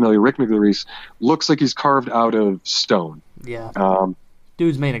people not familiar, Rick Migliorese looks like he's carved out of stone. Yeah.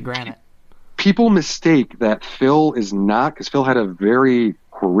 Dude's made of granite. People mistake that Phil is not, because Phil had a very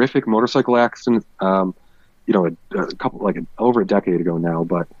horrific motorcycle accident, a couple, over a decade ago now,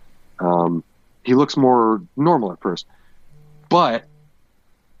 but he looks more normal at first. But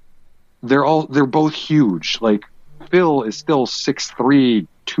they're both huge. Like, Phil is still 6'3",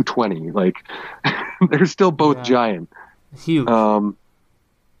 220. Like, they're still both giant. Huge. And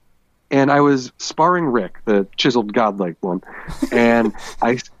and I was sparring Rick, the chiseled godlike one, and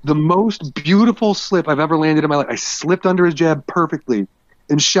the most beautiful slip I've ever landed in my life. I slipped under his jab perfectly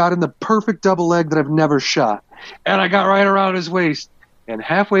and shot in the perfect double leg that I've never shot, and I got right around his waist. And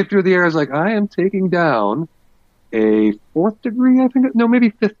halfway through the air, I was like, I am taking down a 4th degree, I think, no,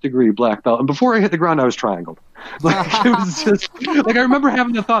 maybe 5th degree black belt. And before I hit the ground, I was triangled. Like, it was just like, I remember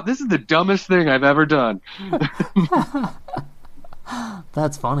having the thought, this is the dumbest thing I've ever done.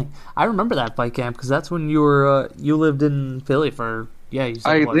 That's funny. I remember that fight camp because that's when you lived in Philly for, you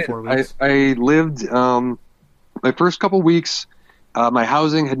said, 4 weeks? I lived my first couple weeks. My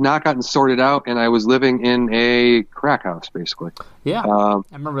housing had not gotten sorted out, and I was living in a crack house, basically. Yeah, I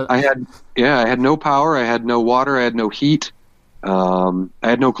remember that. I had no power, I had no water, I had no heat, I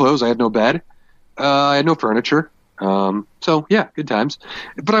had no clothes, I had no bed, I had no furniture. So, yeah, good times.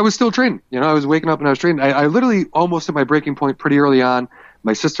 But I was still training. I was waking up and I was training. I literally almost hit my breaking point pretty early on.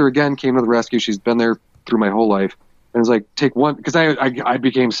 My sister, again, came to the rescue. She's been there through my whole life. And it was like, take one, because I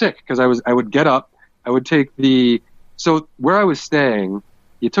became sick, because I would get up, I would take so where I was staying,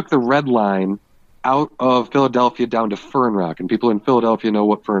 you took the red line out of Philadelphia down to Fern Rock, and people in Philadelphia know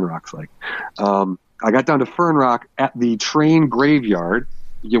what Fern Rock's like. I got down to Fern Rock at the train graveyard.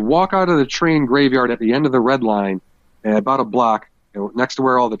 You walk out of the train graveyard at the end of the red line, about a block, next to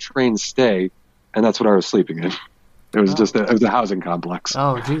where all the trains stay, and that's what I was sleeping in. It was it was a housing complex.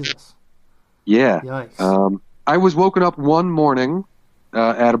 Oh, Jesus. Yeah. Yikes. I was woken up one morning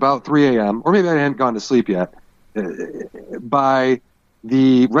at about 3 a.m., or maybe I hadn't gone to sleep yet, by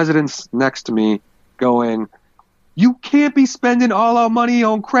the residents next to me going, "You can't be spending all our money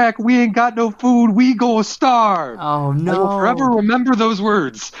on crack. We ain't got no food. We go starve." Oh, no. I will forever remember those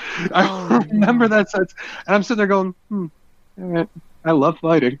words. I remember that sense. And I'm sitting there going, all right, I love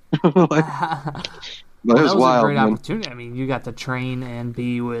fighting. But it was wild, a great man. opportunity. I mean, you got to train and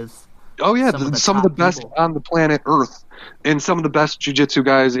be with some of the best people on the planet Earth, and some of the best jiu-jitsu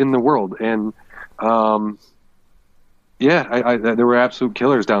guys in the world. And there were absolute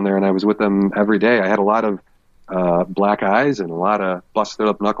killers down there, and I was with them every day. I had a lot of black eyes and a lot of busted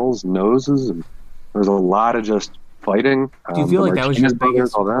up knuckles and noses, and there was a lot of just fighting. Do you feel like that was your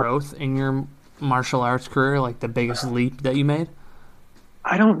biggest growth in your martial arts career, like the biggest leap that you made?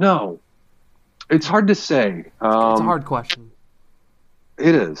 I don't know. It's hard to say. It's a hard question.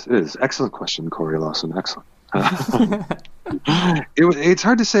 It is. Excellent question, Corey Lawson. Excellent. It's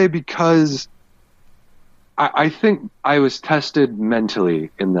hard to say because I think I was tested mentally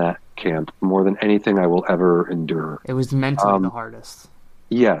in that camp more than anything I will ever endure. It was mentally the hardest.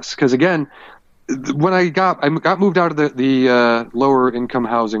 Yes, because again, when I got moved out of the lower income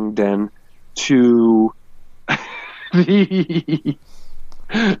housing den to the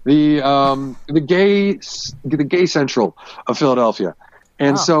gay central of Philadelphia,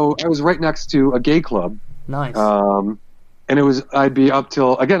 and so I was right next to a gay club. Nice. And I'd be up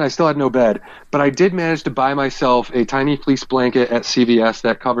till, again, I still had no bed, but I did manage to buy myself a tiny fleece blanket at CVS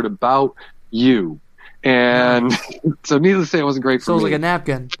that covered about you. And so needless to say, it wasn't great for me. So it was like a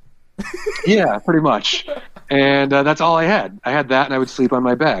napkin. Yeah, pretty much. And that's all I had. I had that, and I would sleep on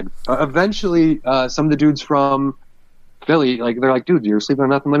my bed. Eventually, some of the dudes from Philly, they're like, "Dude, you're sleeping on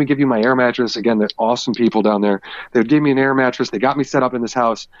nothing. Let me give you my air mattress." Again, they're awesome people down there. They would give me an air mattress. They got me set up in this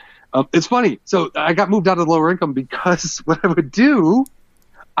house. It's funny. So I got moved out of the lower income because what I would do,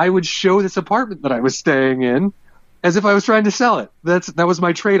 I would show this apartment that I was staying in as if I was trying to sell it. That was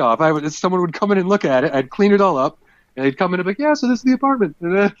my trade-off. Someone would come in and look at it. I'd clean it all up, and they'd come in and be like, "Yeah, so this is the apartment."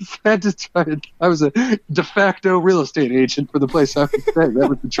 And I was a de facto real estate agent for the place I was staying. That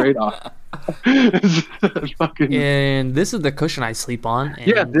was the trade-off. And this is the cushion I sleep on. And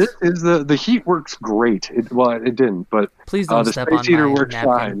yeah, this is the heat works great. It didn't, but please don't the step space on heater my works napkin.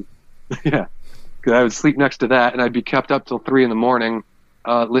 fine. Yeah, because I would sleep next to that, and I'd be kept up till 3 a.m.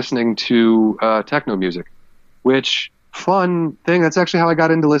 Listening to techno music, which fun thing. That's actually how I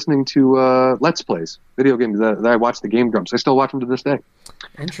got into listening to Let's Plays, video games that I watch the Game Grumps. I still watch them to this day.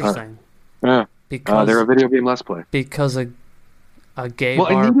 Interesting. Yeah, because they're a video game Let's Play. Because a gay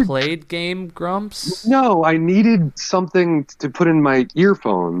bar played Game Grumps? No, I needed something to put in my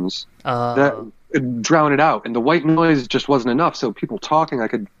earphones that could drown it out, and the white noise just wasn't enough. So people talking, I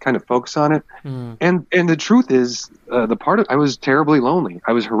could kind of focus on it. And the truth is, I was terribly lonely.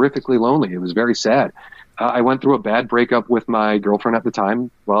 I was horrifically lonely. It was very sad. I went through a bad breakup with my girlfriend at the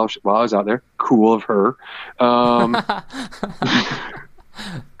time while I was out there. Cool of her.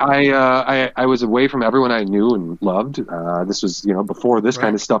 I was away from everyone I knew and loved. This was, before this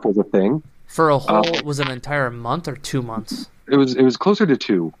kind of stuff was a thing. For a whole, was it an entire month or 2 months? it was closer to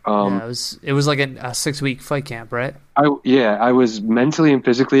 2. Yeah, it was like a 6-week fight camp, right? I was mentally and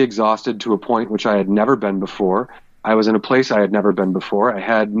physically exhausted to a point which I had never been before. I was in a place I had never been before. I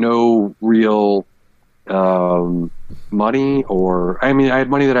had no real money, I had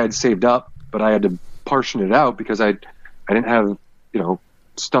money that I had saved up, but I had to portion it out because I didn't have,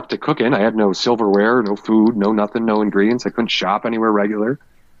 stuff to cook in. I had no silverware, no food, no nothing, no ingredients. I couldn't shop anywhere regular.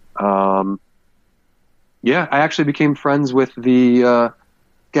 Yeah, I actually became friends with the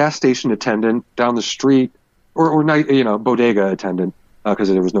gas station attendant down the street, or night, bodega attendant, because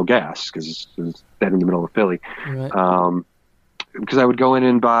there was no gas, because it was dead in the middle of Philly. Right. Because I would go in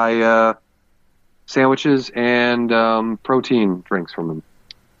and buy sandwiches and protein drinks from them.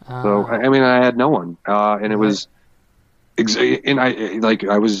 So I had no one, and it was, and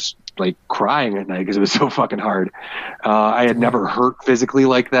I was like crying at night because it was so fucking hard. I had never hurt physically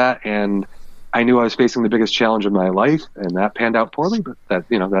like that, and I knew I was facing the biggest challenge of my life, and that panned out poorly. But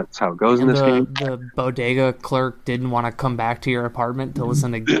that's how it goes in this game. The bodega clerk didn't want to come back to your apartment to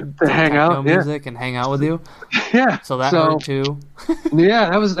listen to hang out, music and hang out with you. Yeah, so that hurt too. Yeah,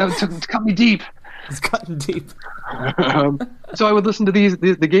 that cut me deep. It's cutting deep. So I would listen to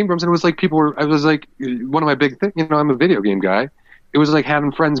the game rooms, and it was like I was like, one of my big things, I'm a video game guy. It was like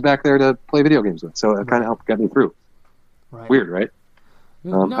having friends back there to play video games with. So it kind of helped get me through. Right. Weird, right?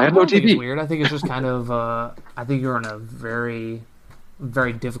 I had no TV. Think it's weird. I think it's just kind of. I think you're in a very,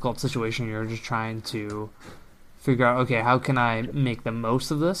 very difficult situation. You're just trying to figure out, okay, how can I make the most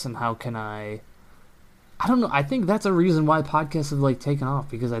of this, and how can I don't know. I think that's a reason why podcasts have taken off,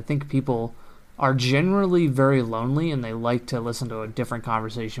 because I think people are generally very lonely and they like to listen to a different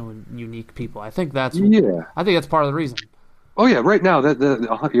conversation with unique people. I think that's part of the reason. Oh yeah, right now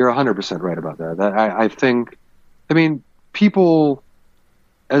you're 100% right about that. I think, people.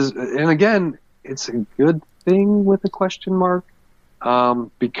 And again, it's a good thing with a question mark,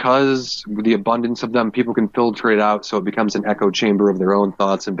 because with the abundance of them, people can filter it out, so it becomes an echo chamber of their own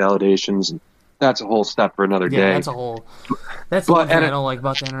thoughts and validations. And that's a whole step for another day. That's the one thing I don't like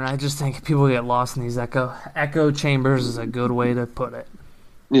about the internet. I just think people get lost in these echo chambers is a good way to put it.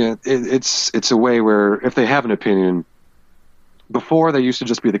 Yeah, it's a way where if they have an opinion, before they used to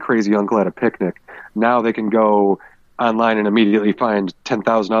just be the crazy uncle at a picnic. Now they can go online and immediately find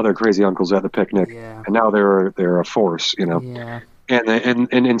 10,000 other crazy uncles at the picnic, and now they're a force, Yeah. And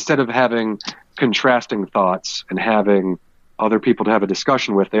instead of having contrasting thoughts and having other people to have a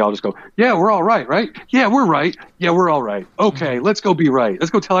discussion with, they all just go, "Yeah, we're all right, right? Yeah, we're right. Yeah, we're all right. Okay, let's go be right. Let's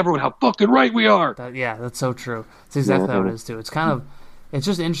go tell everyone how fucking right we are." That's so true. It's exactly how it is too. It's kind of, it's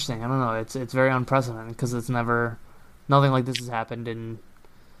just interesting. I don't know. It's very unprecedented because nothing like this has happened in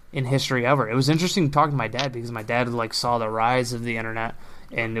history ever. It was interesting talking to my dad because my dad saw the rise of the internet,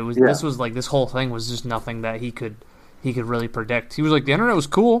 and this whole thing was just nothing that he could really predict. He was like, the internet was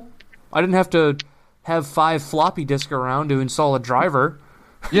cool. I didn't have to have 5 floppy disks around to install a driver.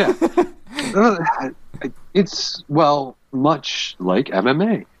 Yeah. It's much like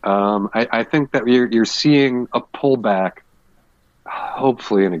MMA. I think that you're seeing a pullback,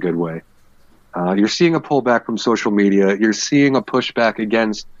 hopefully in a good way. You're seeing a pullback from social media. You're seeing a pushback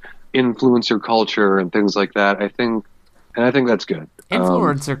against influencer culture and things like that. I think that's good.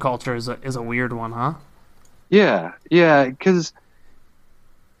 Influencer culture is a weird one, huh? Yeah, because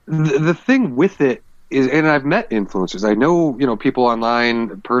the thing with it is, and I've met influencers. I know people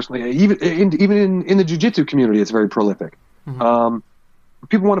online personally. Even in the jiu-jitsu community, it's very prolific. Mm-hmm.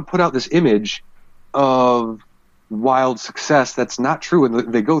 People want to put out this image of wild success that's not true,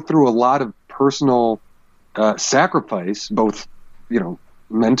 and they go through a lot of personal sacrifice, both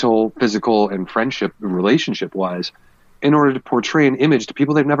mental, physical, and friendship and relationship wise, in order to portray an image to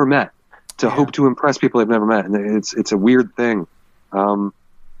people they've never met, to hope to impress people they've never met. And it's a weird thing.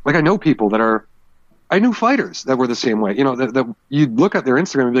 I know people I knew fighters that were the same way. That you'd look at their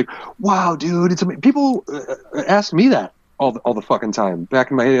Instagram and be like, "Wow, dude, it's amazing." People ask me that all the fucking time.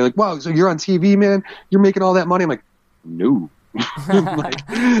 Back in my day, like, "Wow, so you're on TV, man? You're making all that money?" I'm like, "No."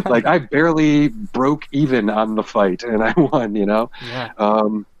 I barely broke even on the fight, and I won.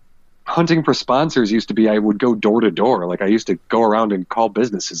 Hunting for sponsors used to be, I would go door to door. I used to go around and call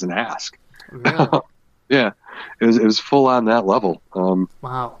businesses and ask. Really? Yeah, it was full on that level.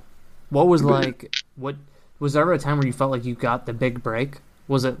 Wow. What was what was there ever a time where you felt like you got the big break?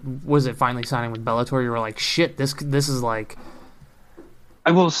 Was it finally signing with Bellator? You were like, shit, this is like.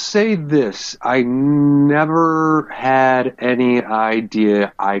 I will say this: I never had any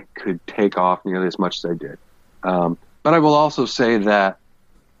idea I could take off nearly as much as I did. But I will also say that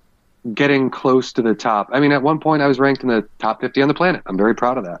getting close to the top. At one point I was ranked in the top 50 on the planet. I'm very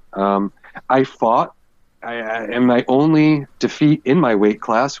proud of that. I fought and my only defeat in my weight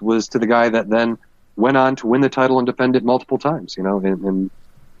class was to the guy that then went on to win the title and defend it multiple times. And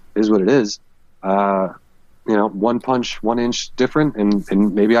it is what it is. One punch, 1 inch different,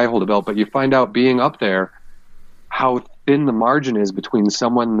 and maybe I hold a belt. But you find out being up there how thin the margin is between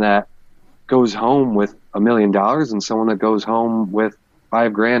someone that goes home with $1 million and someone that goes home with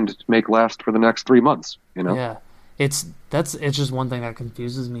 $5,000 to make last for the next 3 months. Yeah, it's just one thing that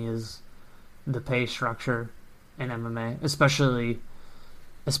confuses me is the pay structure in MMA, especially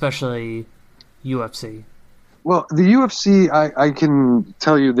UFC. Well, the UFC, I can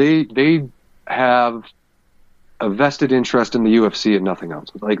tell you, they have a vested interest in the UFC and nothing else.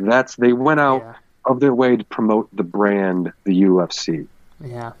 Like they went out of their way to promote the brand, the UFC.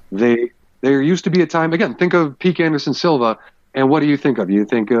 Yeah. There used to be a time, again, think of Peak Anderson Silva, and what do you think of? You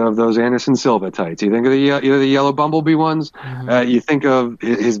think of those Anderson Silva tights. You think of the yellow Bumblebee ones. Mm-hmm. You think of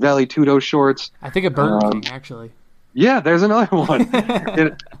his Valley Tudo shorts. I think of Burger King, actually. Yeah, there's another one.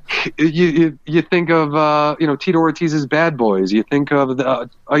 you think of Tito Ortiz's Bad Boys. You think of the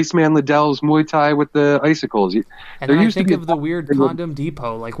Iceman Liddell's Muay Thai with the icicles. And then I think of the weird Condom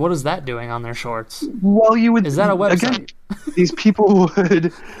Depot. Like, what is that doing on their shorts? Well, is that a website? Again, these people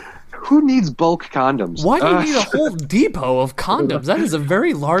would. Who needs bulk condoms? Why do you need a whole depot of condoms? That is a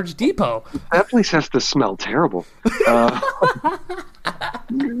very large depot. That place has to smell terrible. But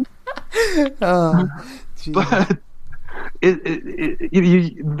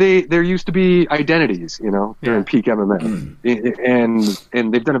there used to be identities, during peak MMA,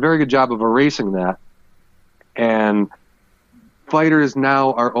 and they've done a very good job of erasing that. And fighters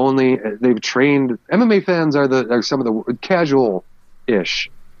now are they've trained. MMA fans are some of the casual-ish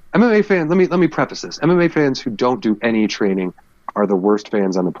MMA fans. Let me preface this: MMA fans who don't do any training are the worst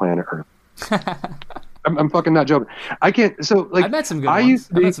fans on the planet Earth. I'm fucking not joking. I can't. So like, I've met some good ones.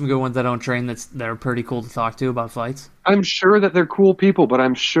 I've met some good ones that don't train. They're pretty cool to talk to about fights. I'm sure that they're cool people, but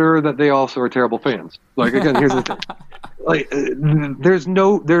I'm sure that they also are terrible fans. Like, again, here's the thing: like,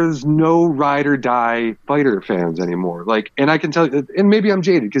 there's no ride or die fighter fans anymore. Like, and I can tell you, and maybe I'm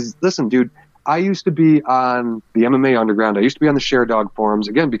jaded because listen, dude, I used to be on the MMA Underground. I used to be on the Share Dog forums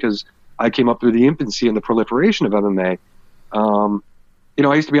again because I came up through the infancy and the proliferation of MMA.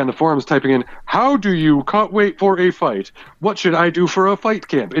 I used to be on the forums typing in, how do you cut weight for a fight? What should I do for a fight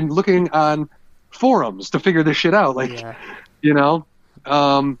camp? And looking on forums to figure this shit out. Like,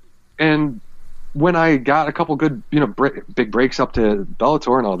 and when I got a couple good, big breaks up to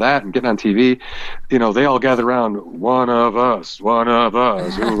Bellator and all that and getting on TV, they all gathered around, one of us. Ooh,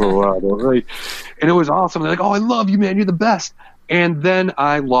 and it was awesome. They're like, oh, I love you, man. You're the best. And then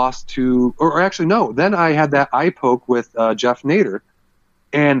I lost to, or actually, no, then I had that eye poke with Jeff Nader.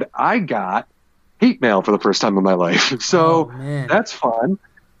 And I got hate mail for the first time in my life, so that's fun.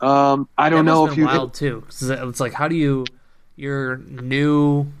 I don't know if you wild too. It's like, how do you're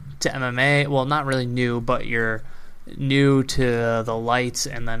new to MMA? Well, not really new, but you're new to the lights,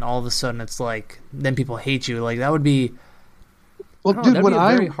 and then all of a sudden it's like, then people hate you. Like, that would be. Well, dude, that'd be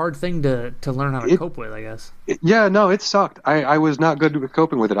a very hard thing to learn how to cope with, I guess. It sucked. I was not good with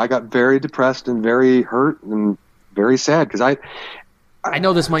coping with it. I got very depressed and very hurt and very sad because I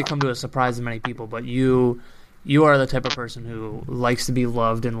know this might come to a surprise to many people, but you are the type of person who likes to be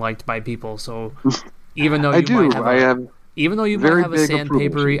loved and liked by people. So even though you might have a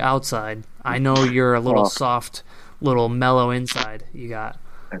sandpapery outside, I know you're a little soft, little mellow inside. You got.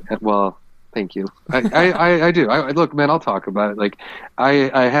 Well, thank you. I do. Look, man, I'll talk about it. Like,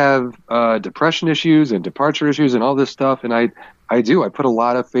 I have depression issues and departure issues and all this stuff, and I put a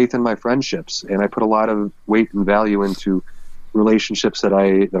lot of faith in my friendships, and I put a lot of weight and value into relationships that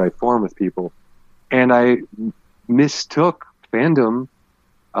I form with people, and I mistook fandom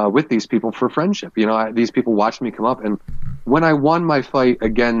with these people for friendship. These people watched me come up, and when I won my fight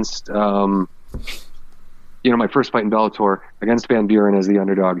against, my first fight in Bellator against Van Buren as the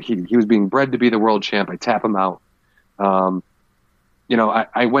underdog, he was being bred to be the world champ. I tap him out. I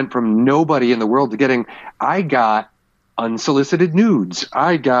went from nobody in the world to I got unsolicited nudes.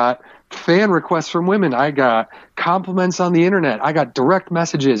 I got fan requests from women. I got compliments on the internet. I got direct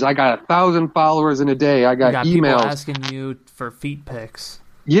messages. I got 1,000 followers in a day. I got emails people asking you for feet pics.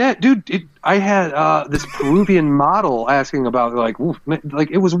 Yeah, dude. I had this Peruvian model asking about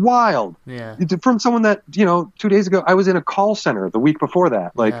it was wild. Yeah. From someone that 2 days ago I was in a call center the week before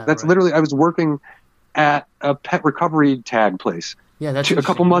that. Literally I was working at a pet recovery tag place. Yeah, that's a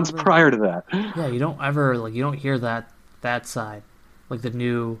couple months prior to that. Yeah, you don't hear that side, like a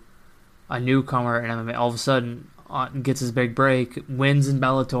newcomer in MMA all of a sudden gets his big break, wins in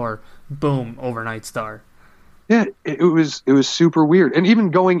Bellator, boom, overnight star. Yeah, it was super weird. And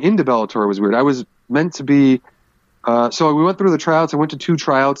even going into Bellator was weird. I was meant to be. So we went through the tryouts. I went to 2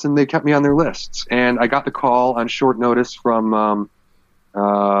 tryouts, and they kept me on their lists. And I got the call on short notice from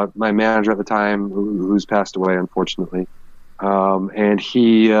my manager at the time, who's passed away, unfortunately. And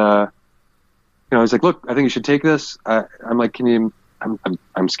he, he's like, "Look, I think you should take this." I'm like, "Can you?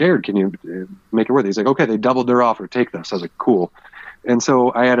 I'm scared. Can you make it worth it?" He's like, "Okay." They doubled their offer. Take this. I was like, "Cool." And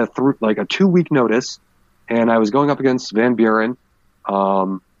so I had a 2-week notice, and I was going up against Van Buren.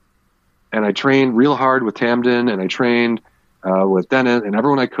 And I trained real hard with Tamden, and I trained with Dennett and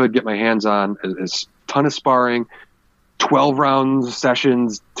everyone I could get my hands on. A ton of sparring, 12 rounds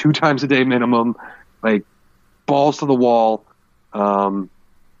sessions, 2 times a day minimum, like balls to the wall. Fun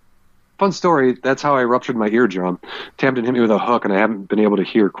story. That's how I ruptured my eardrum. Tamden hit me with a hook, and I haven't been able to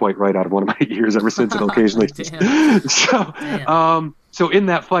hear quite right out of one of my ears ever since. It occasionally. So in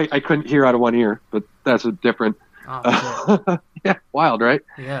that fight, I couldn't hear out of one ear, but that's a different. Oh, yeah, wild, right?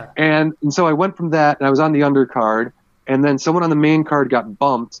 yeah. And so I went from that, and I was on the undercard, and then someone on the main card got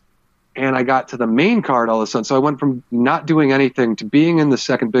bumped, and I got to the main card all of a sudden. So I went from not doing anything to being in the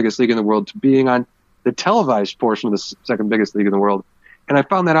second biggest league in the world to being on the televised portion of the second biggest league in the world. And I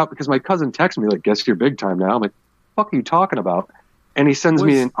found that out because my cousin texted me, like, "Guess you're big time now." I'm like, "What the fuck are you talking about?" And he sends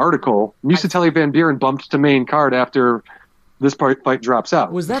me an article. Musatelli Van Buren bumped to main card after this fight drops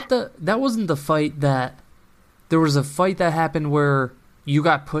out. Was that wasn't the fight that... There was a fight that happened where you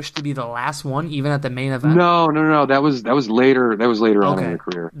got pushed to be the last one, even at the main event? No. That was later. That was later on in your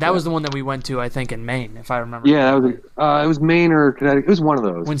career. That was the one that we went to, I think, in Maine, if I remember. Yeah, it was Maine or Connecticut. It was one of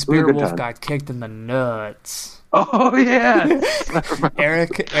those. When Spirit Wolf got kicked in the nuts. Oh yeah.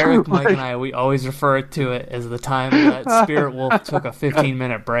 Eric, Mike, and I, we always refer to it as the time that Spirit Wolf took a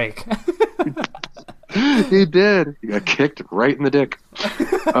 15-minute break. He did. He got kicked right in the dick.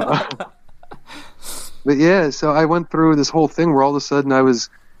 But yeah, so I went through this whole thing where all of a sudden I was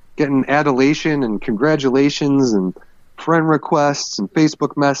getting adulation and congratulations and friend requests and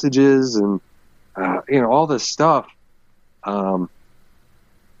Facebook messages and all this stuff.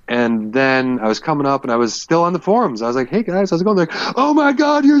 And then I was coming up and I was still on the forums. I was like, "Hey guys, how's it going?" They're like, "Oh my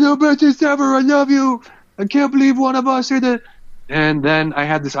God, you're the bestest ever. I love you. I can't believe one of us are the..." And then I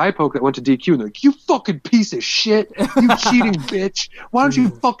had this eye poke that went to DQ, and they're like, "You fucking piece of shit. You cheating bitch. Why don't you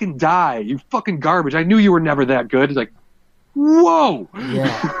fucking die? You fucking garbage. I knew you were never that good." It's like, whoa.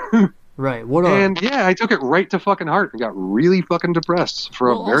 Yeah. Right. And yeah, I took it right to fucking heart and got really fucking depressed for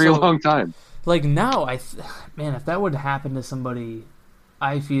a very long time. Like now, man, if that would happen to somebody,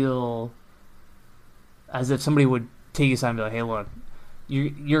 I feel as if somebody would take you aside and be like, "Hey, look,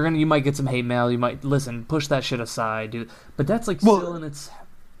 you might get some hate mail. You might push that shit aside, dude." But that's like still in its.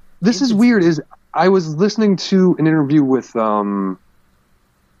 This is weird. Is I was listening to an interview with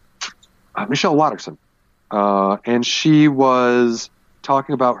Michelle Watterson, and she was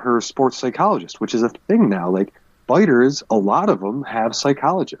talking about her sports psychologist, which is a thing now. Like fighters, a lot of them have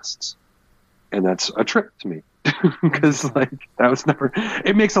psychologists, and that's a trip to me. Because that was never.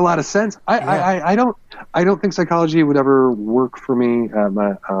 It makes a lot of sense. I don't think psychology would ever work for me.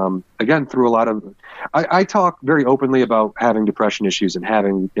 Again, through a lot of, I talk very openly about having depression issues and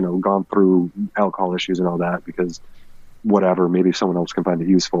having gone through alcohol issues and all that because whatever, maybe someone else can find it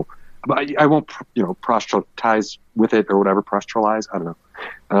useful. But I won't proselytize with it or whatever. Proselytize, I don't know.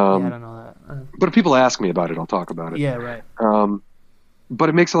 I don't know that. But if people ask me about it, I'll talk about it. Yeah, right. But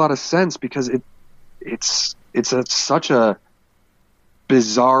it makes a lot of sense because it's such a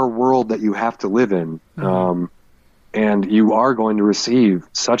bizarre world that you have to live in. Mm-hmm. And you are going to receive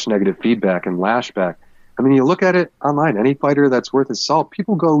such negative feedback and lashback. I mean, you look at it online, any fighter that's worth his salt,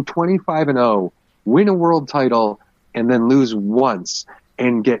 people go 25-0, win a world title, and then lose once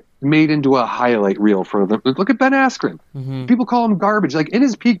and get made into a highlight reel for them. Look at Ben Askren. Mm-hmm. People call him garbage. Like in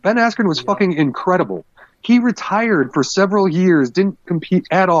his peak, Ben Askren was fucking incredible. He retired for several years, didn't compete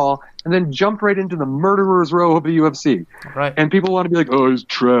at all, and then jumped right into the murderer's row of the UFC. Right. And people want to be like, "Oh, he's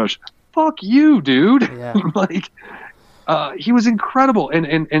trash." Fuck you, dude. Yeah. He was incredible,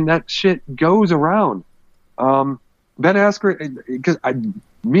 and that shit goes around. Ben Askren, because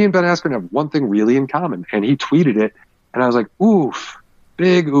me and Ben Askren have one thing really in common, and he tweeted it, and I was like, oof,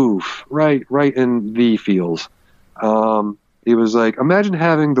 big oof, right in the feels. He was like, imagine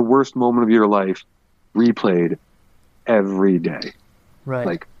having the worst moment of your life replayed every day, right?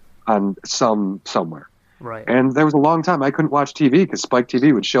 Like on somewhere. Right. And there was a long time I couldn't watch TV because Spike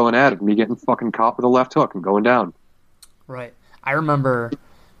TV would show an ad of me getting fucking caught with a left hook and going down. Right. I remember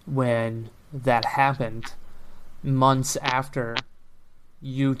when that happened, months after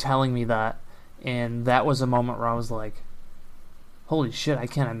you telling me that, and that was a moment where I was like, holy shit, I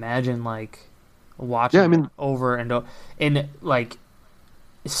can't imagine watching it over and over. And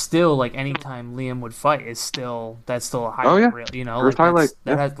still, like, anytime Liam would fight, that's still a Oh highlight yeah, reel, you know? first Like, highlight.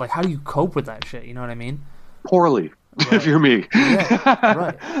 that Yeah. has, like, how do you cope with that shit? You know what I mean? Poorly, if Right. you're me. Yeah.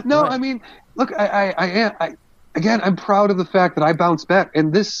 Right. No, I Right. mean, look, again, I'm proud of the fact that I bounced back,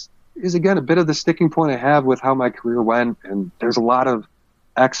 and this is again a bit of the sticking point I have with how my career went, and there's a lot of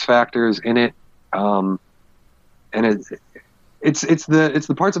X factors in it, and it's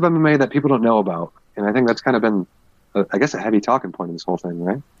the parts of MMA that people don't know about, and I think that's kind of been, I guess, a heavy talking point in this whole thing,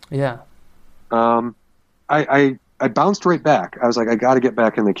 right? Yeah. Um, I bounced right back. I was like, I got to get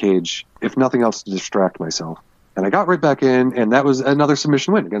back in the cage, if nothing else, to distract myself. And I got right back in, and that was another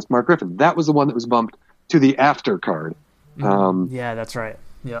submission win against Mark Griffin. That was the one that was bumped to the after card. Yeah, that's right.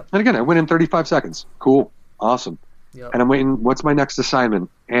 Yep. And again, I went in 35 seconds. Cool. Awesome. Yep. And I'm waiting, what's my next assignment?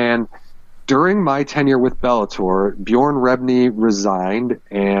 And during my tenure with Bellator, Bjorn Rebney resigned,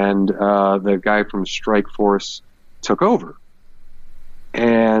 and the guy from Strikeforce took over.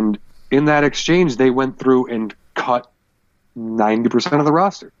 And in that exchange, they went through and cut 90% of the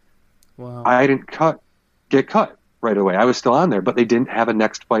roster. Wow. I didn't get cut right away. I was still on there, but they didn't have a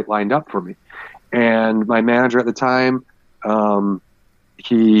next fight lined up for me. And my manager at the time,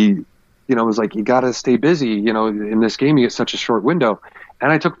 he, was like, you got to stay busy. In this game, you get such a short window.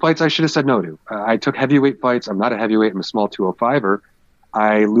 And I took fights I should have said no to. I took heavyweight fights. I'm not a heavyweight. I'm a small 205er.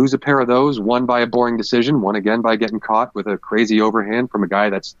 I lose a pair of those, one by a boring decision, one again by getting caught with a crazy overhand from a guy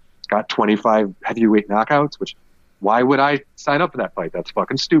that's got 25 heavyweight knockouts, which why would I sign up for that fight? That's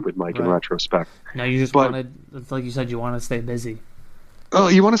fucking stupid, Mike, in retrospect. No, you just wanted, like you said, you want to stay busy. Oh,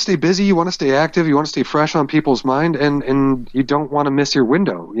 you want to stay busy, you want to stay active, you want to stay fresh on people's mind, and you don't want to miss your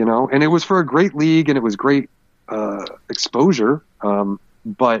window, And it was for a great league, and it was great exposure,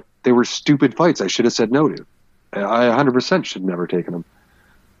 but they were stupid fights I should have said no to. I 100% should have never taken them.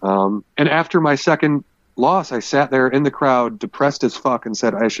 And after my second loss, I sat there in the crowd, depressed as fuck, and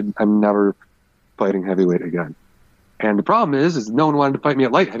said, I'm never fighting heavyweight again. And the problem is no one wanted to fight me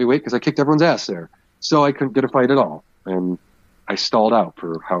at light heavyweight because I kicked everyone's ass there. So I couldn't get a fight at all. And I stalled out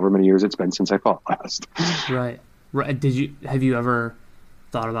for however many years it's been since I fought last. Right. Have you ever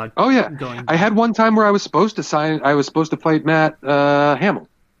thought about going? I had one time where I was supposed to fight Matt Hamill.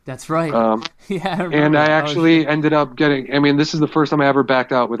 That's right. Yeah. And I actually ended up this is the first time I ever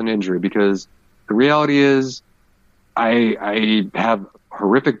backed out with an injury, because the reality is I have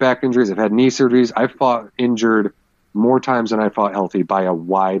horrific back injuries. I've had knee surgeries. I've fought injured more times than I fought healthy by a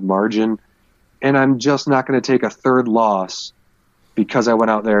wide margin. And I'm just not going to take a third loss because I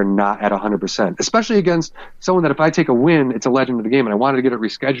went out there not at 100%, especially against someone that if I take a win, it's a legend of the game. And I wanted to get it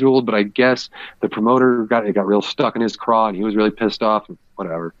rescheduled, but I guess the promoter got real stuck in his craw, and he was really pissed off, and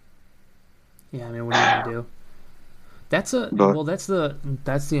whatever. Yeah, what are you going to do? That's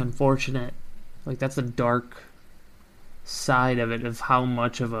the unfortunate, like, that's the dark side of it, of how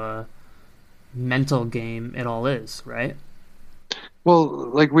much of a mental game it all is, right? Well,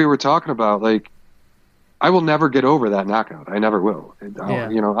 like we were talking about, like, I will never get over that knockout. I never will.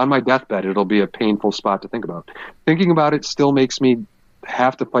 On my deathbed, it'll be a painful spot to think about. Thinking about it still makes me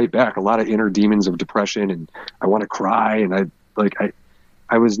have to fight back a lot of inner demons of depression, and I want to cry, and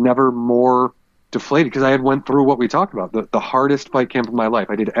I was never more deflated because I had went through what we talked about, the hardest fight camp of my life.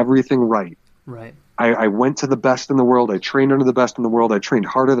 I did everything right. Right. I went to the best in the world. I trained under the best in the world. I trained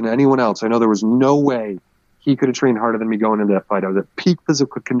harder than anyone else. I know there was no way he could have trained harder than me going into that fight. I was at peak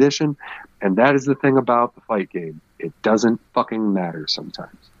physical condition, and that is the thing about the fight game. It doesn't fucking matter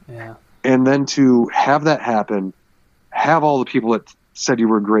sometimes. Yeah. And then to have that happen, have all the people that said you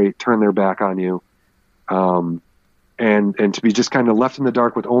were great turn their back on you, and to be just kind of left in the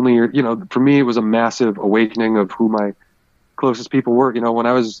dark with only your, for me, it was a massive awakening of who my closest people were. When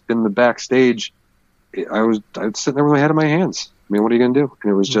I was in the backstage, I was sitting there with my head in my hands. What are you going to do?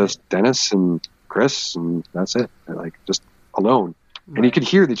 And it was just Dennis and Chris, and that's it. Just alone. Right. And you could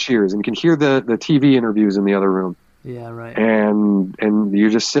hear the cheers, and you can hear the TV interviews in the other room. Yeah, right. And you're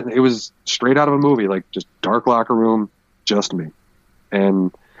just sitting. It was straight out of a movie, like just dark locker room, just me.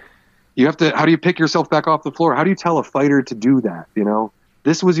 And you have to. How do you pick yourself back off the floor? How do you tell a fighter to do that?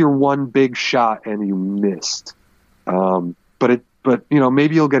 This was your one big shot, and you missed. But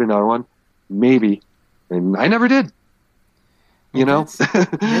maybe you'll get another one, maybe. And I never did. It's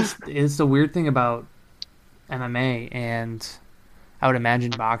the weird thing about MMA, and I would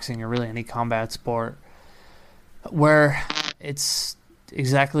imagine boxing, or really any combat sport, where it's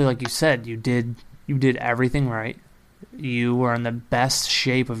exactly like you said. You did everything right. You were in the best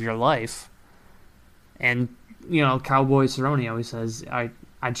shape of your life, and Cowboy Cerrone always says, "I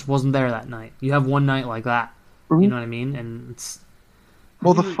just wasn't there that night." You have one night like that, You know what I mean? And it's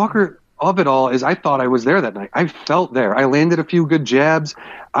the fucker of it all is I thought I was there that night. I felt there. I landed a few good jabs.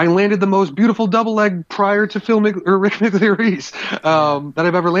 I landed the most beautiful double leg prior to Rick Migliorese that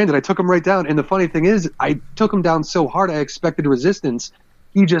I've ever landed. I took him right down. And the funny thing is, I took him down so hard I expected resistance.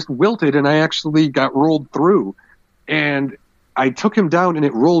 He just wilted, and I actually got rolled through. And I took him down, and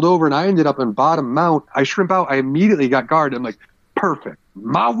it rolled over, and I ended up in bottom mount. I shrimp out. I immediately got guard. I'm like, perfect.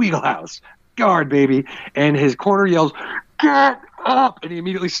 My wheelhouse. Guard, baby. And his corner yells, get up, and he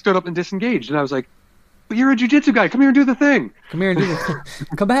immediately stood up and disengaged. And I was like, but you're a jiu-jitsu guy, come here and do the thing. Come here and do the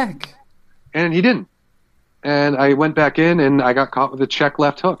come back. And he didn't. And I went back in, and I got caught with a check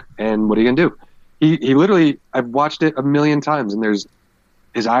left hook. And what are you gonna do? He literally, I've watched it a million times, and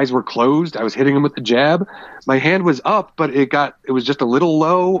his eyes were closed. I was hitting him with the jab. My hand was up, but it was just a little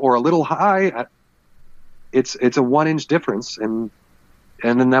low or a little high. It's a 1-inch difference, and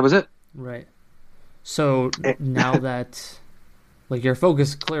then that was it. Right. So now that, like, your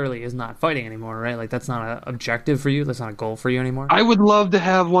focus clearly is not fighting anymore, right? Like, that's not an objective for you. That's not a goal for you anymore. I would love to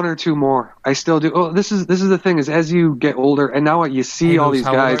have one or two more. I still do. Oh, this is the thing is, as you get older, and now you see all these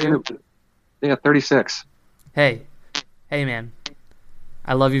guys. Yeah, 36. Hey, man.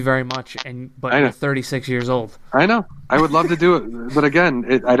 I love you very much, but you're 36 years old. I know. I would love to do it, but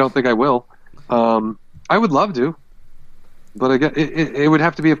again, I don't think I will. I would love to. But again, it would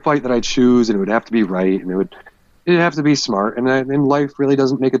have to be a fight that I choose, and it would have to be right, and it'd have to be smart, and life really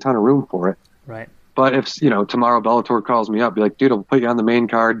doesn't make a ton of room for it. Right. But if tomorrow Bellator calls me up, be like, dude, I'll put you on the main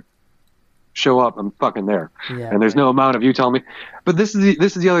card. Show up, I'm fucking there. Yeah, and there's no amount of you telling me. But this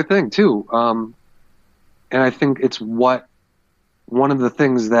is the other thing too, and I think it's one of the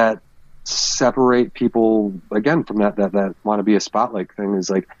things that separate people again from that want to be a spotlight thing is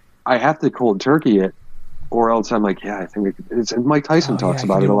like I have to cold turkey it. Or else I'm like, yeah, I think it's. And Mike Tyson talks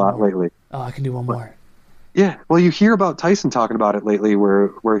about it a lot lately. Oh, I can do one more. Yeah, well, you hear about Tyson talking about it lately,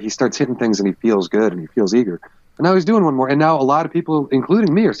 where he starts hitting things and he feels good and he feels eager. And now he's doing one more. And now a lot of people,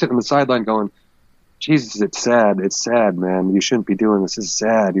 including me, are sitting on the sideline going, Jesus, it's sad. It's sad, man. You shouldn't be doing this. It's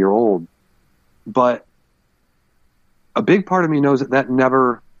sad. You're old. But a big part of me knows that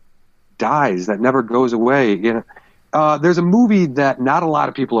never dies. That never goes away. There's a movie that not a lot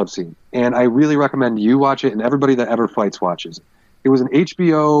of people have seen, and I really recommend you watch it and everybody that ever fights watches it. It was an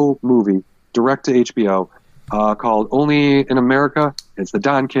HBO movie, direct to HBO, called Only in America. It's the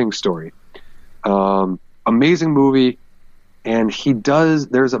Don King story. Amazing movie, and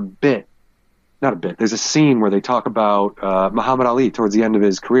there's a scene where they talk about Muhammad Ali towards the end of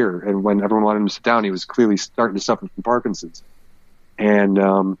his career, and when everyone wanted him to sit down, he was clearly starting to suffer from Parkinson's.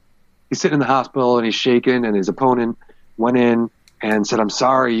 And he's sitting in the hospital and he's shaking, and his opponent went in and said, I'm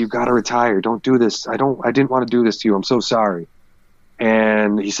sorry, you got to retire. Don't do this. I didn't want to do this to you. I'm so sorry.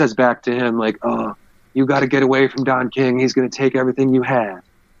 And he says back to him, like, oh, you got to get away from Don King. He's going to take everything you have.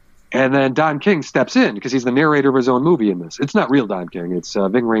 And then Don King steps in because he's the narrator of his own movie in this. It's not real Don King. It's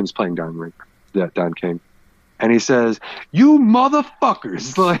Ving Rhames playing Don King. And he says, you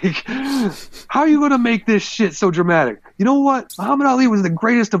motherfuckers, like, how are you going to make this shit so dramatic? You know what? Muhammad Ali was the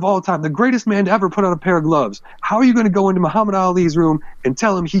greatest of all time, the greatest man to ever put on a pair of gloves. How are you going to go into Muhammad Ali's room and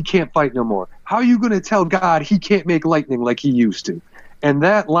tell him he can't fight no more? How are you going to tell God he can't make lightning like he used to? And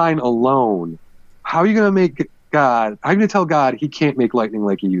that line alone, how are you going to tell God he can't make lightning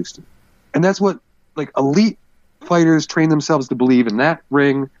like he used to? And that's what, like, elite fighters train themselves to believe in that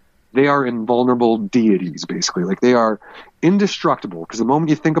ring. They are invulnerable deities, basically. Like, they are indestructible, because the moment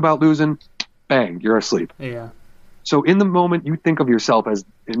you think about losing, bang, you're asleep. Yeah. So in the moment you think of yourself as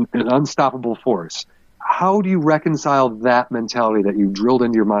an unstoppable force, how do you reconcile that mentality that you drilled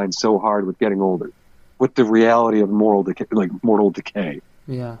into your mind so hard with getting older, with the reality of mortal decay?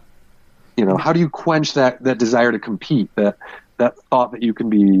 Yeah. How do you quench that desire to compete, that thought that you can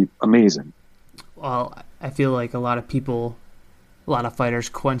be amazing? Well, I feel like a lot of fighters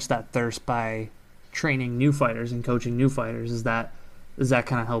quench that thirst by training new fighters and coaching new fighters. Does that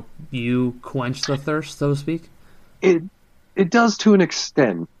kind of help you quench the thirst, so to speak? It does to an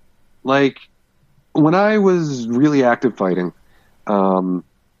extent. Like, when I was really active fighting, I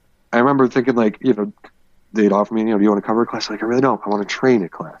remember thinking, like, they'd offer me, do you want to cover a class? Like, I really don't. I want to train a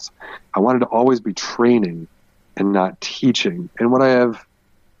class. I wanted to always be training and not teaching. And what I have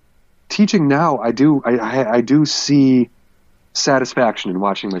teaching now, I do see satisfaction in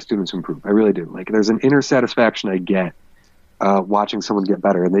watching my students improve. I really do. Like, there's an inner satisfaction I get watching someone get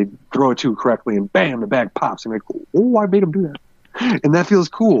better, and they throw it too correctly, and bam, the bag pops. I'm like, oh, I made them do that, and that feels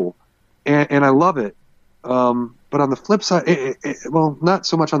cool, and I love it. But on the flip side, well, not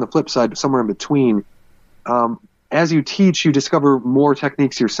so much on the flip side, but somewhere in between. As you teach, you discover more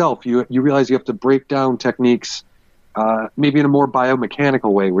techniques yourself. You realize you have to break down techniques maybe in a more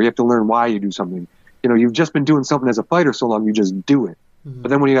biomechanical way where you have to learn why you do something. You've just been doing something as a fighter so long, you just do it. Mm-hmm. But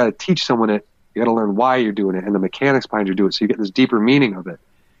then when you got to teach someone it, you got to learn why you're doing it and the mechanics behind you do it, so you get this deeper meaning of it.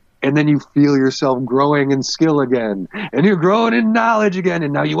 And then you feel yourself growing in skill again, and you're growing in knowledge again,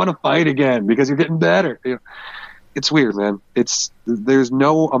 and now you want to fight again because you're getting better. It's weird, man. There's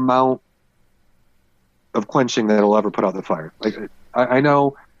no amount of quenching that'll ever put out the fire. Like I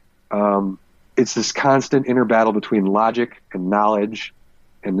know, it's this constant inner battle between logic and knowledge,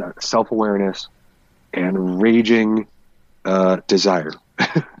 and self-awareness, and raging desire.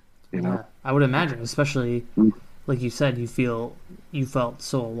 Yeah, I would imagine, especially like you said, you felt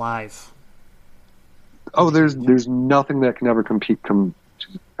so alive. Oh, there's nothing that can ever come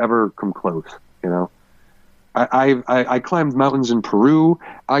close. I climbed mountains in Peru.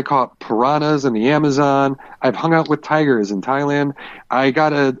 I caught piranhas in the Amazon. I've hung out with tigers in Thailand. I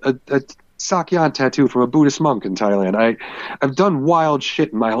got a Sakyan tattoo from a Buddhist monk in Thailand. I've done wild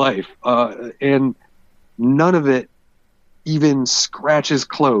shit in my life, and none of it even scratches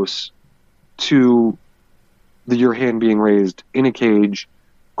close to your hand being raised in a cage,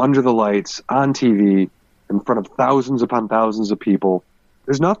 under the lights, on TV, in front of thousands upon thousands of people.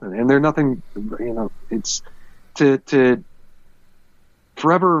 There's nothing, and there's nothing. It's to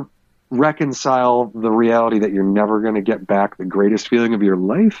forever reconcile the reality that you're never going to get back the greatest feeling of your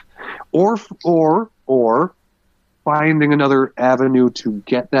life, or finding another avenue to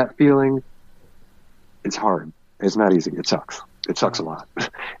get that feeling. It's hard. It's not easy. It sucks. It sucks a lot.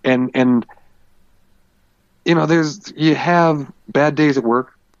 And you have bad days at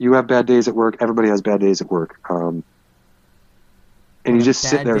work. You have bad days at work. Everybody has bad days at work. And you just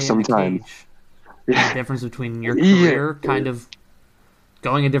sit there sometimes. The difference between your career kind of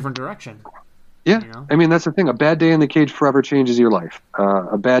going a different direction. Yeah. I mean, that's the thing. A bad day in the cage forever changes your life.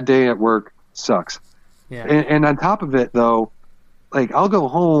 A bad day at work sucks. Yeah. And on top of it, though, like, I'll go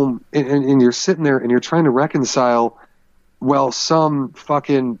home and you're sitting there and you're trying to reconcile, well, some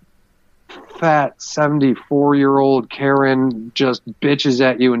fucking fat 74-year-old Karen just bitches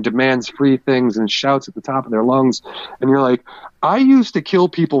at you and demands free things and shouts at the top of their lungs. And you're like, I used to kill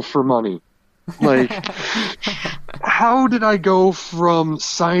people for money. Like, how did I go from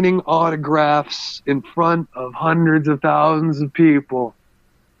signing autographs in front of hundreds of thousands of people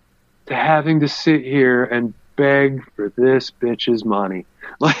to having to sit here and beg for this bitch's money?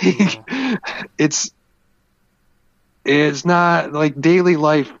 Like, it's not like daily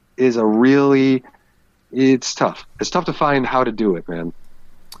life is it's tough. It's tough to find how to do it, man.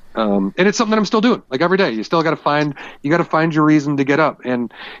 And it's something that I'm still doing, like, every day. You still got to find your reason to get up,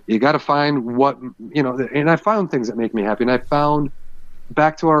 and you got to find what, and I found things that make me happy. And I found,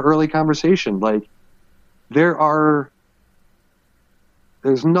 back to our early conversation, like, there's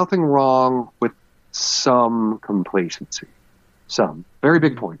nothing wrong with some complacency, some very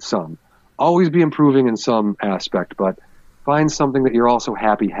big points, some always be improving in some aspect, but find something that you're also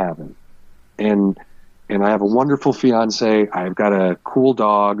happy having. And I have a wonderful fiance. I've got a cool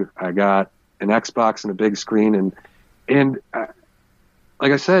dog. I got an Xbox and a big screen. And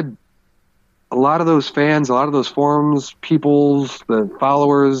like I said, a lot of those fans, a lot of those forums, the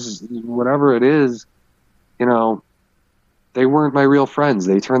followers, whatever it is, they weren't my real friends.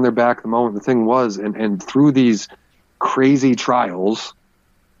 They turned their back the moment the thing was. And through these crazy trials,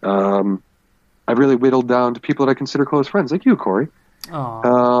 I've really whittled down to people that I consider close friends, like you, Corey.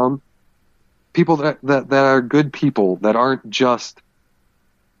 People that are good people, that aren't just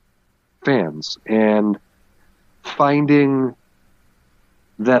fans, and finding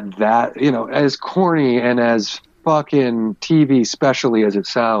that as corny and as fucking TV specially as it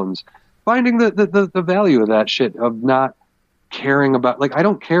sounds, finding the value of that shit, of not caring about, like, I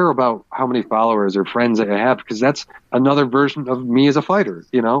don't care about how many followers or friends that I have, because that's another version of me as a fighter.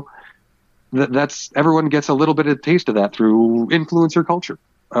 That's, everyone gets a little bit of taste of that through influencer culture.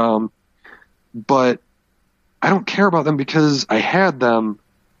 But I don't care about them because I had them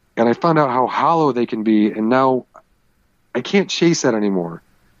and I found out how hollow they can be. And now I can't chase that anymore.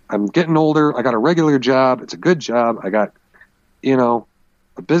 I'm getting older. I got a regular job. It's a good job. I got,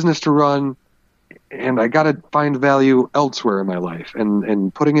 a business to run, and I got to find value elsewhere in my life,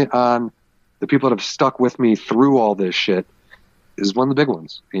 and putting it on the people that have stuck with me through all this shit is one of the big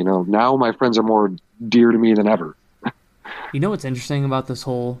ones. Now my friends are more dear to me than ever. What's interesting about this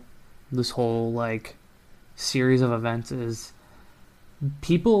whole like series of events is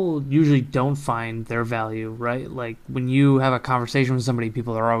people usually don't find their value, right? Like, when you have a conversation with somebody,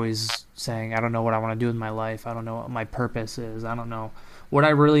 people are always saying, I don't know what I want to do with my life. I don't know what my purpose is. I don't know what I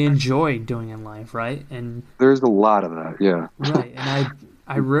really enjoy doing in life, right? And there's a lot of that, yeah. Right, and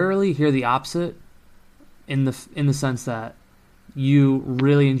I rarely hear the opposite in the sense that you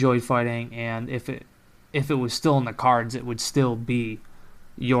really enjoyed fighting, and if it was still in the cards, it would still be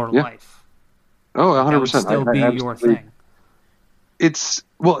your life. Oh, 100%. That would still be your thing. It's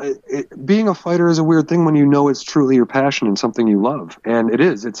being a fighter is a weird thing when you know it's truly your passion and something you love, and it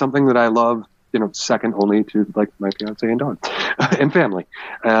is. It's something that I love. Second only to like my fiance and dog and family.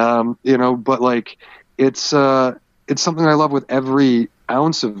 But like it's something I love with every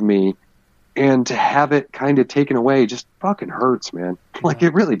ounce of me, and to have it kind of taken away just fucking hurts, man. Like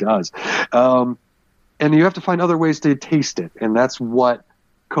it really does. And you have to find other ways to taste it, and that's what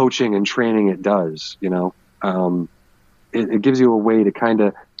coaching and training it does. It gives you a way to kind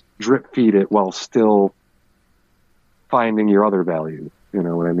of drip feed it while still finding your other value. You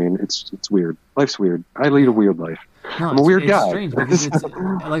know what I mean? It's weird. Life's weird. I lead a weird life. No, I'm a weird guy. It's strange because it's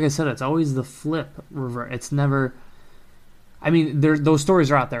like I said, it's always the flip revert. It's never. I mean, those stories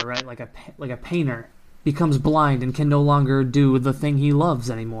are out there, right? Like a painter becomes blind and can no longer do the thing he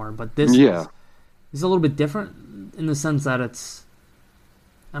loves anymore. But this is a little bit different in the sense that it's.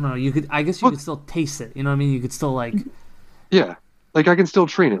 I don't know. I guess you could still taste it. You know what I mean? You could still like. Yeah. Like I can still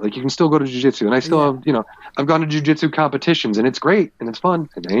train it. Like you can still go to jiu-jitsu, and I still have, I've gone to jiu-jitsu competitions, and it's great and it's fun,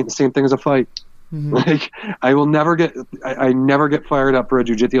 and it ain't the same thing as a fight. Mm-hmm. Like I will never get, I never get fired up for a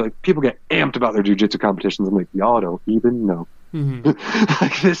jiu-jitsu. Like people get amped about their jiu-jitsu competitions. I'm like, y'all don't even know. Mm-hmm.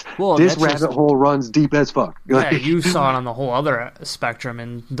 Like this rabbit hole runs deep as fuck. Yeah, you saw it on the whole other spectrum,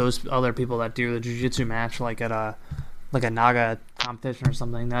 and those other people that do the jiu-jitsu match, like at a Naga competition or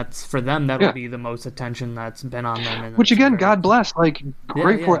something. That's for them. That would be the most attention that's been on them. Which again, God bless. Like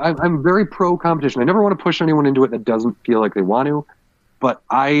great for it. I'm very pro competition. I never want to push anyone into it that doesn't feel like they want to. But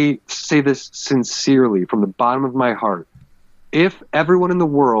I say this sincerely from the bottom of my heart. If everyone in the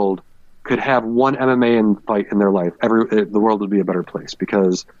world could have one MMA fight in their life, the world would be a better place,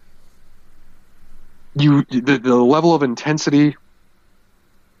 because the level of intensity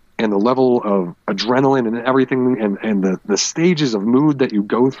and the level of adrenaline and everything and the stages of mood that you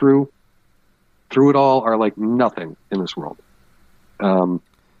go through it all are like nothing in this world.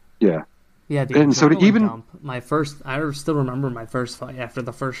 Yeah. Yeah, and so to even dump, I still remember my first fight after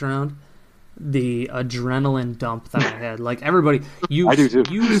the first round, the adrenaline dump that I had. Like everybody, I do too.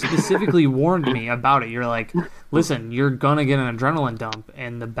 You specifically warned me about it. You're like, listen, you're gonna get an adrenaline dump,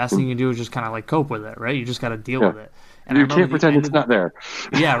 and the best thing you do is just kind of like cope with it, right? You just got to deal with it. And you can't pretend it's not there.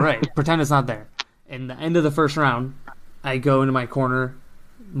 Yeah, right. Pretend it's not there. In the end of the first round, I go into my corner.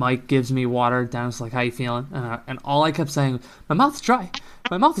 Mike gives me water. Dennis like, how you feeling? And all I kept saying, my mouth's dry.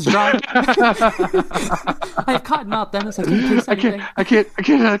 My mouth is dry. I have cotton mouth, Dennis. I can't taste anything. I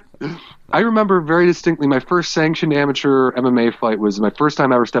can't. I remember very distinctly my first sanctioned amateur MMA fight was my first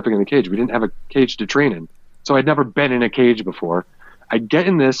time ever stepping in the cage. We didn't have a cage to train in, so I'd never been in a cage before. I get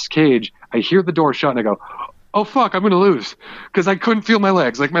in this cage. I hear the door shut, and I go, oh, fuck, I'm going to lose. Because I couldn't feel my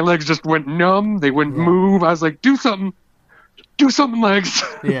legs. Like, my legs just went numb. They wouldn't move. I was like, do something. Do something, legs.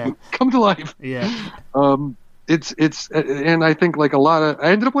 Yeah. Come to life. Yeah. And I think, like,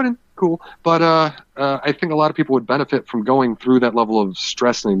 I ended up winning. Cool. But I think a lot of people would benefit from going through that level of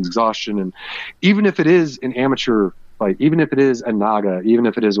stress and exhaustion. And even if it is an amateur fight, even if it is a Naga, even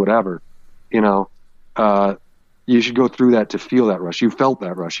if it is whatever, you should go through that to feel that rush. You felt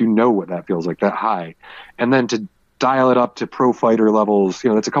that rush. You know what that feels like, that high. And then to dial it up to pro fighter levels,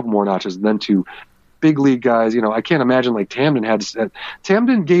 that's a couple more notches. And then to big league guys, I can't imagine like Tamden had.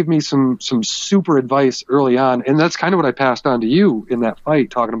 Tamden gave me some super advice early on. And that's kind of what I passed on to you in that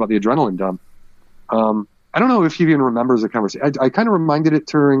fight, talking about the adrenaline dump. I don't know if he even remembers the conversation. I kind of reminded it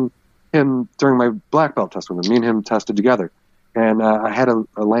during my black belt test with him. Me and him tested together. And I had a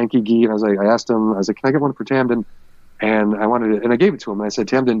lanky gi, and I asked him, can I get one for Tamden? And I wanted it, and I gave it to him. And I said,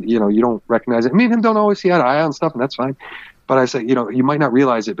 Tamden, you don't recognize it. Me and him don't always see eye to eye on stuff, and that's fine. But I said, you might not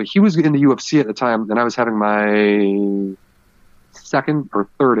realize it, but he was in the UFC at the time, and I was having my second or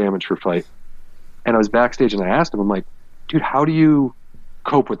third amateur fight. And I was backstage, and I asked him, I'm like, dude, how do you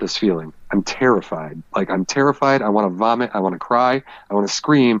cope with this feeling? I'm terrified. Like, I'm terrified. I want to vomit. I want to cry. I want to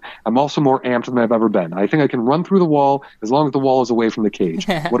scream. I'm also more amped than I've ever been. I think I can run through the wall as long as the wall is away from the cage.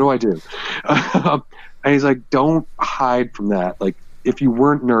 What do I do? And he's like, don't hide from that. Like, if you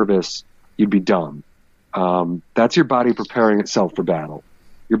weren't nervous, you'd be dumb. That's your body preparing itself for battle.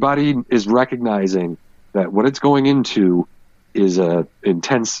 Your body is recognizing that what it's going into is a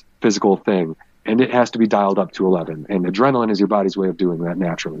intense physical thing, and it has to be dialed up to 11. And adrenaline is your body's way of doing that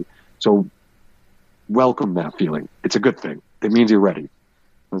naturally. So welcome that feeling. It's a good thing. It means you're ready.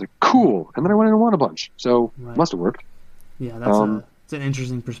 I was like, cool. And then I went in and won a bunch. So it must have worked. Yeah, that's an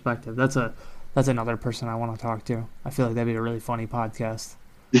interesting perspective. That's another person I want to talk to. I feel like that'd be a really funny podcast.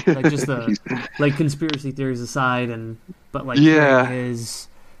 Like just the like conspiracy theories aside, but like Yeah. his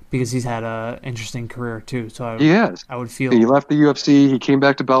because he's had a interesting career too. So He has. I would feel He left the UFC. He came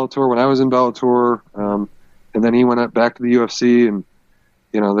back to Bellator when I was in Bellator, and then he went back to the UFC. And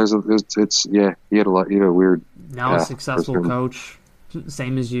he had a weird. now a successful coach,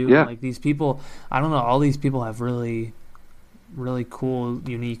 same as you. Yeah. Like these people, I don't know. All these people have really, really cool,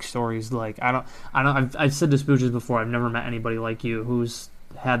 unique stories. Like I've said to Spooches before. I've never met anybody like you who's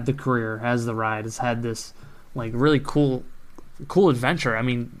had the career, has the ride, has had this like really cool adventure. I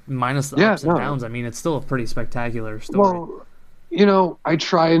mean, minus the ups and downs. I mean, it's still a pretty spectacular story. Well, I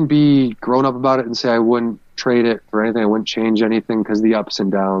try and be grown up about it and say I wouldn't trade it for anything. I wouldn't change anything because the ups and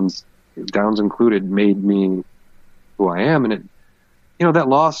downs included, made me who I am. And that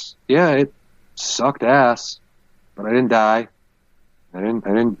loss, it sucked ass, but I didn't die. I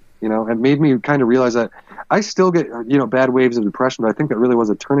didn't. It made me kind of realize that I still get bad waves of depression, but I think that really was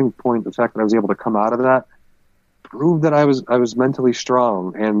a turning point. The fact that I was able to come out of that proved that I was mentally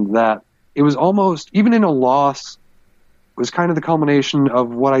strong, and that it was almost, even in a loss, was kind of the culmination of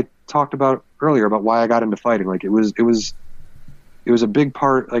what I talked about earlier about why I got into fighting. Like it was a big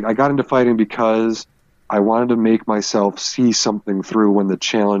part. Like I got into fighting because I wanted to make myself see something through when the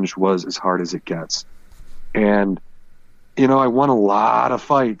challenge was as hard as it gets. And I won a lot of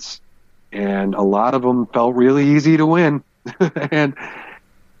fights, and a lot of them felt really easy to win. And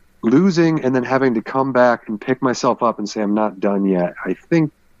losing and then having to come back and pick myself up and say I'm not done yet. I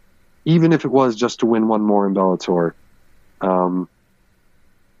think even if it was just to win one more in Bellator,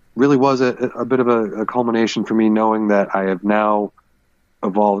 really was a bit of a culmination for me, knowing that I have now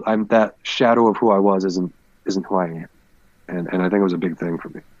evolved. I'm that shadow of who I was isn't who I am, and I think it was a big thing for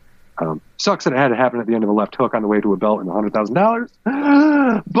me. Sucks that it had to happen at the end of a left hook on the way to a belt and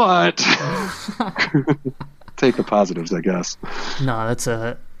 $100,000, but take the positives, I guess. No, it's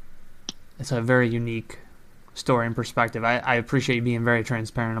a very unique story and perspective. I appreciate you being very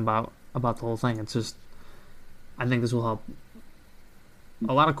transparent about the whole thing. It's just, I think this will help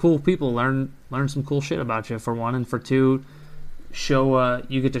a lot of cool people learn some cool shit about you, for one, and for two,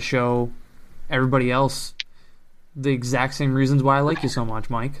 you get to show everybody else the exact same reasons why I like you so much,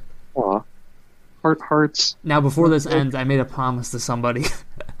 Mike. Aw. Hearts. Now, before this ends, I made a promise to somebody.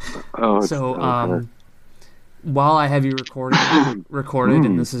 While I have you recorded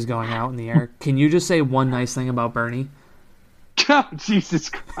and this is going out in the air, can you just say one nice thing about Bernie? God, Jesus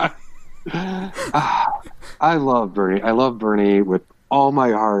Christ. I love Bernie. I love Bernie with all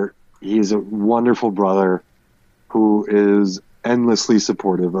my heart. He's a wonderful brother who is endlessly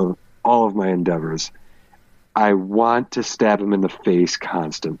supportive of all of my endeavors. I want to stab him in the face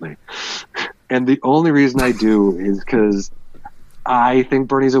constantly. And the only reason I do is because I think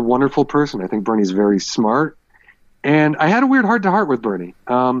Bernie's a wonderful person. I think Bernie's very smart. And I had a weird heart-to-heart with Bernie.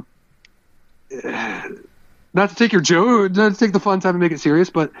 Not to take the fun time and make it serious,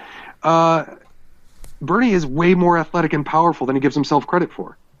 but Bernie is way more athletic and powerful than he gives himself credit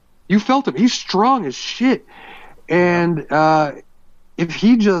for. You felt him. He's strong as shit. And if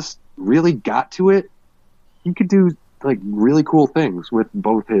he just really got to it, he could do like really cool things with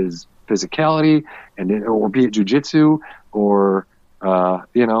both his physicality or be it jiu-jitsu or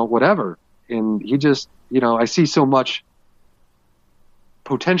whatever. And he just, I see so much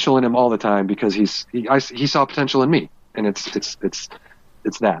potential in him all the time because he saw potential in me, and it's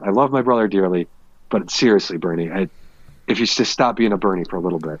that. I love my brother dearly, but seriously, Bernie, if you just stop being a Bernie for a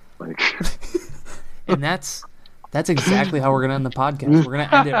little bit, like. And that's exactly how we're gonna end the podcast. We're gonna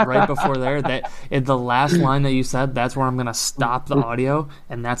end it right before there. That in the last line that you said, that's where I'm gonna stop the audio,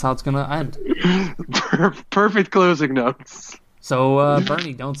 and that's how it's gonna end. Perfect closing notes. So,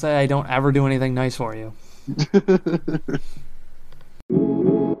 Bernie, don't say I don't ever do anything nice for you.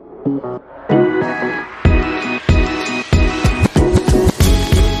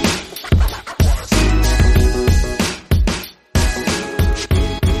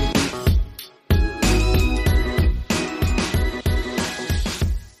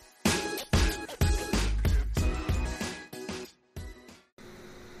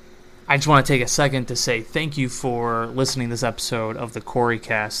 I just want to take a second to say thank you for listening to this episode of the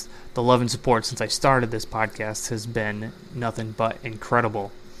CoreyCast. The love and support since I started this podcast has been nothing but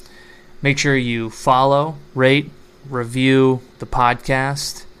incredible. Make sure you follow, rate, review the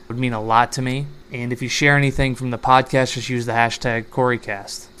podcast. It would mean a lot to me. And if you share anything from the podcast, just use the hashtag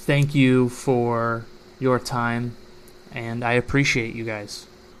CoreyCast. Thank you for your time, and I appreciate you guys.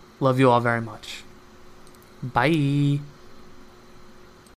 Love you all very much. Bye.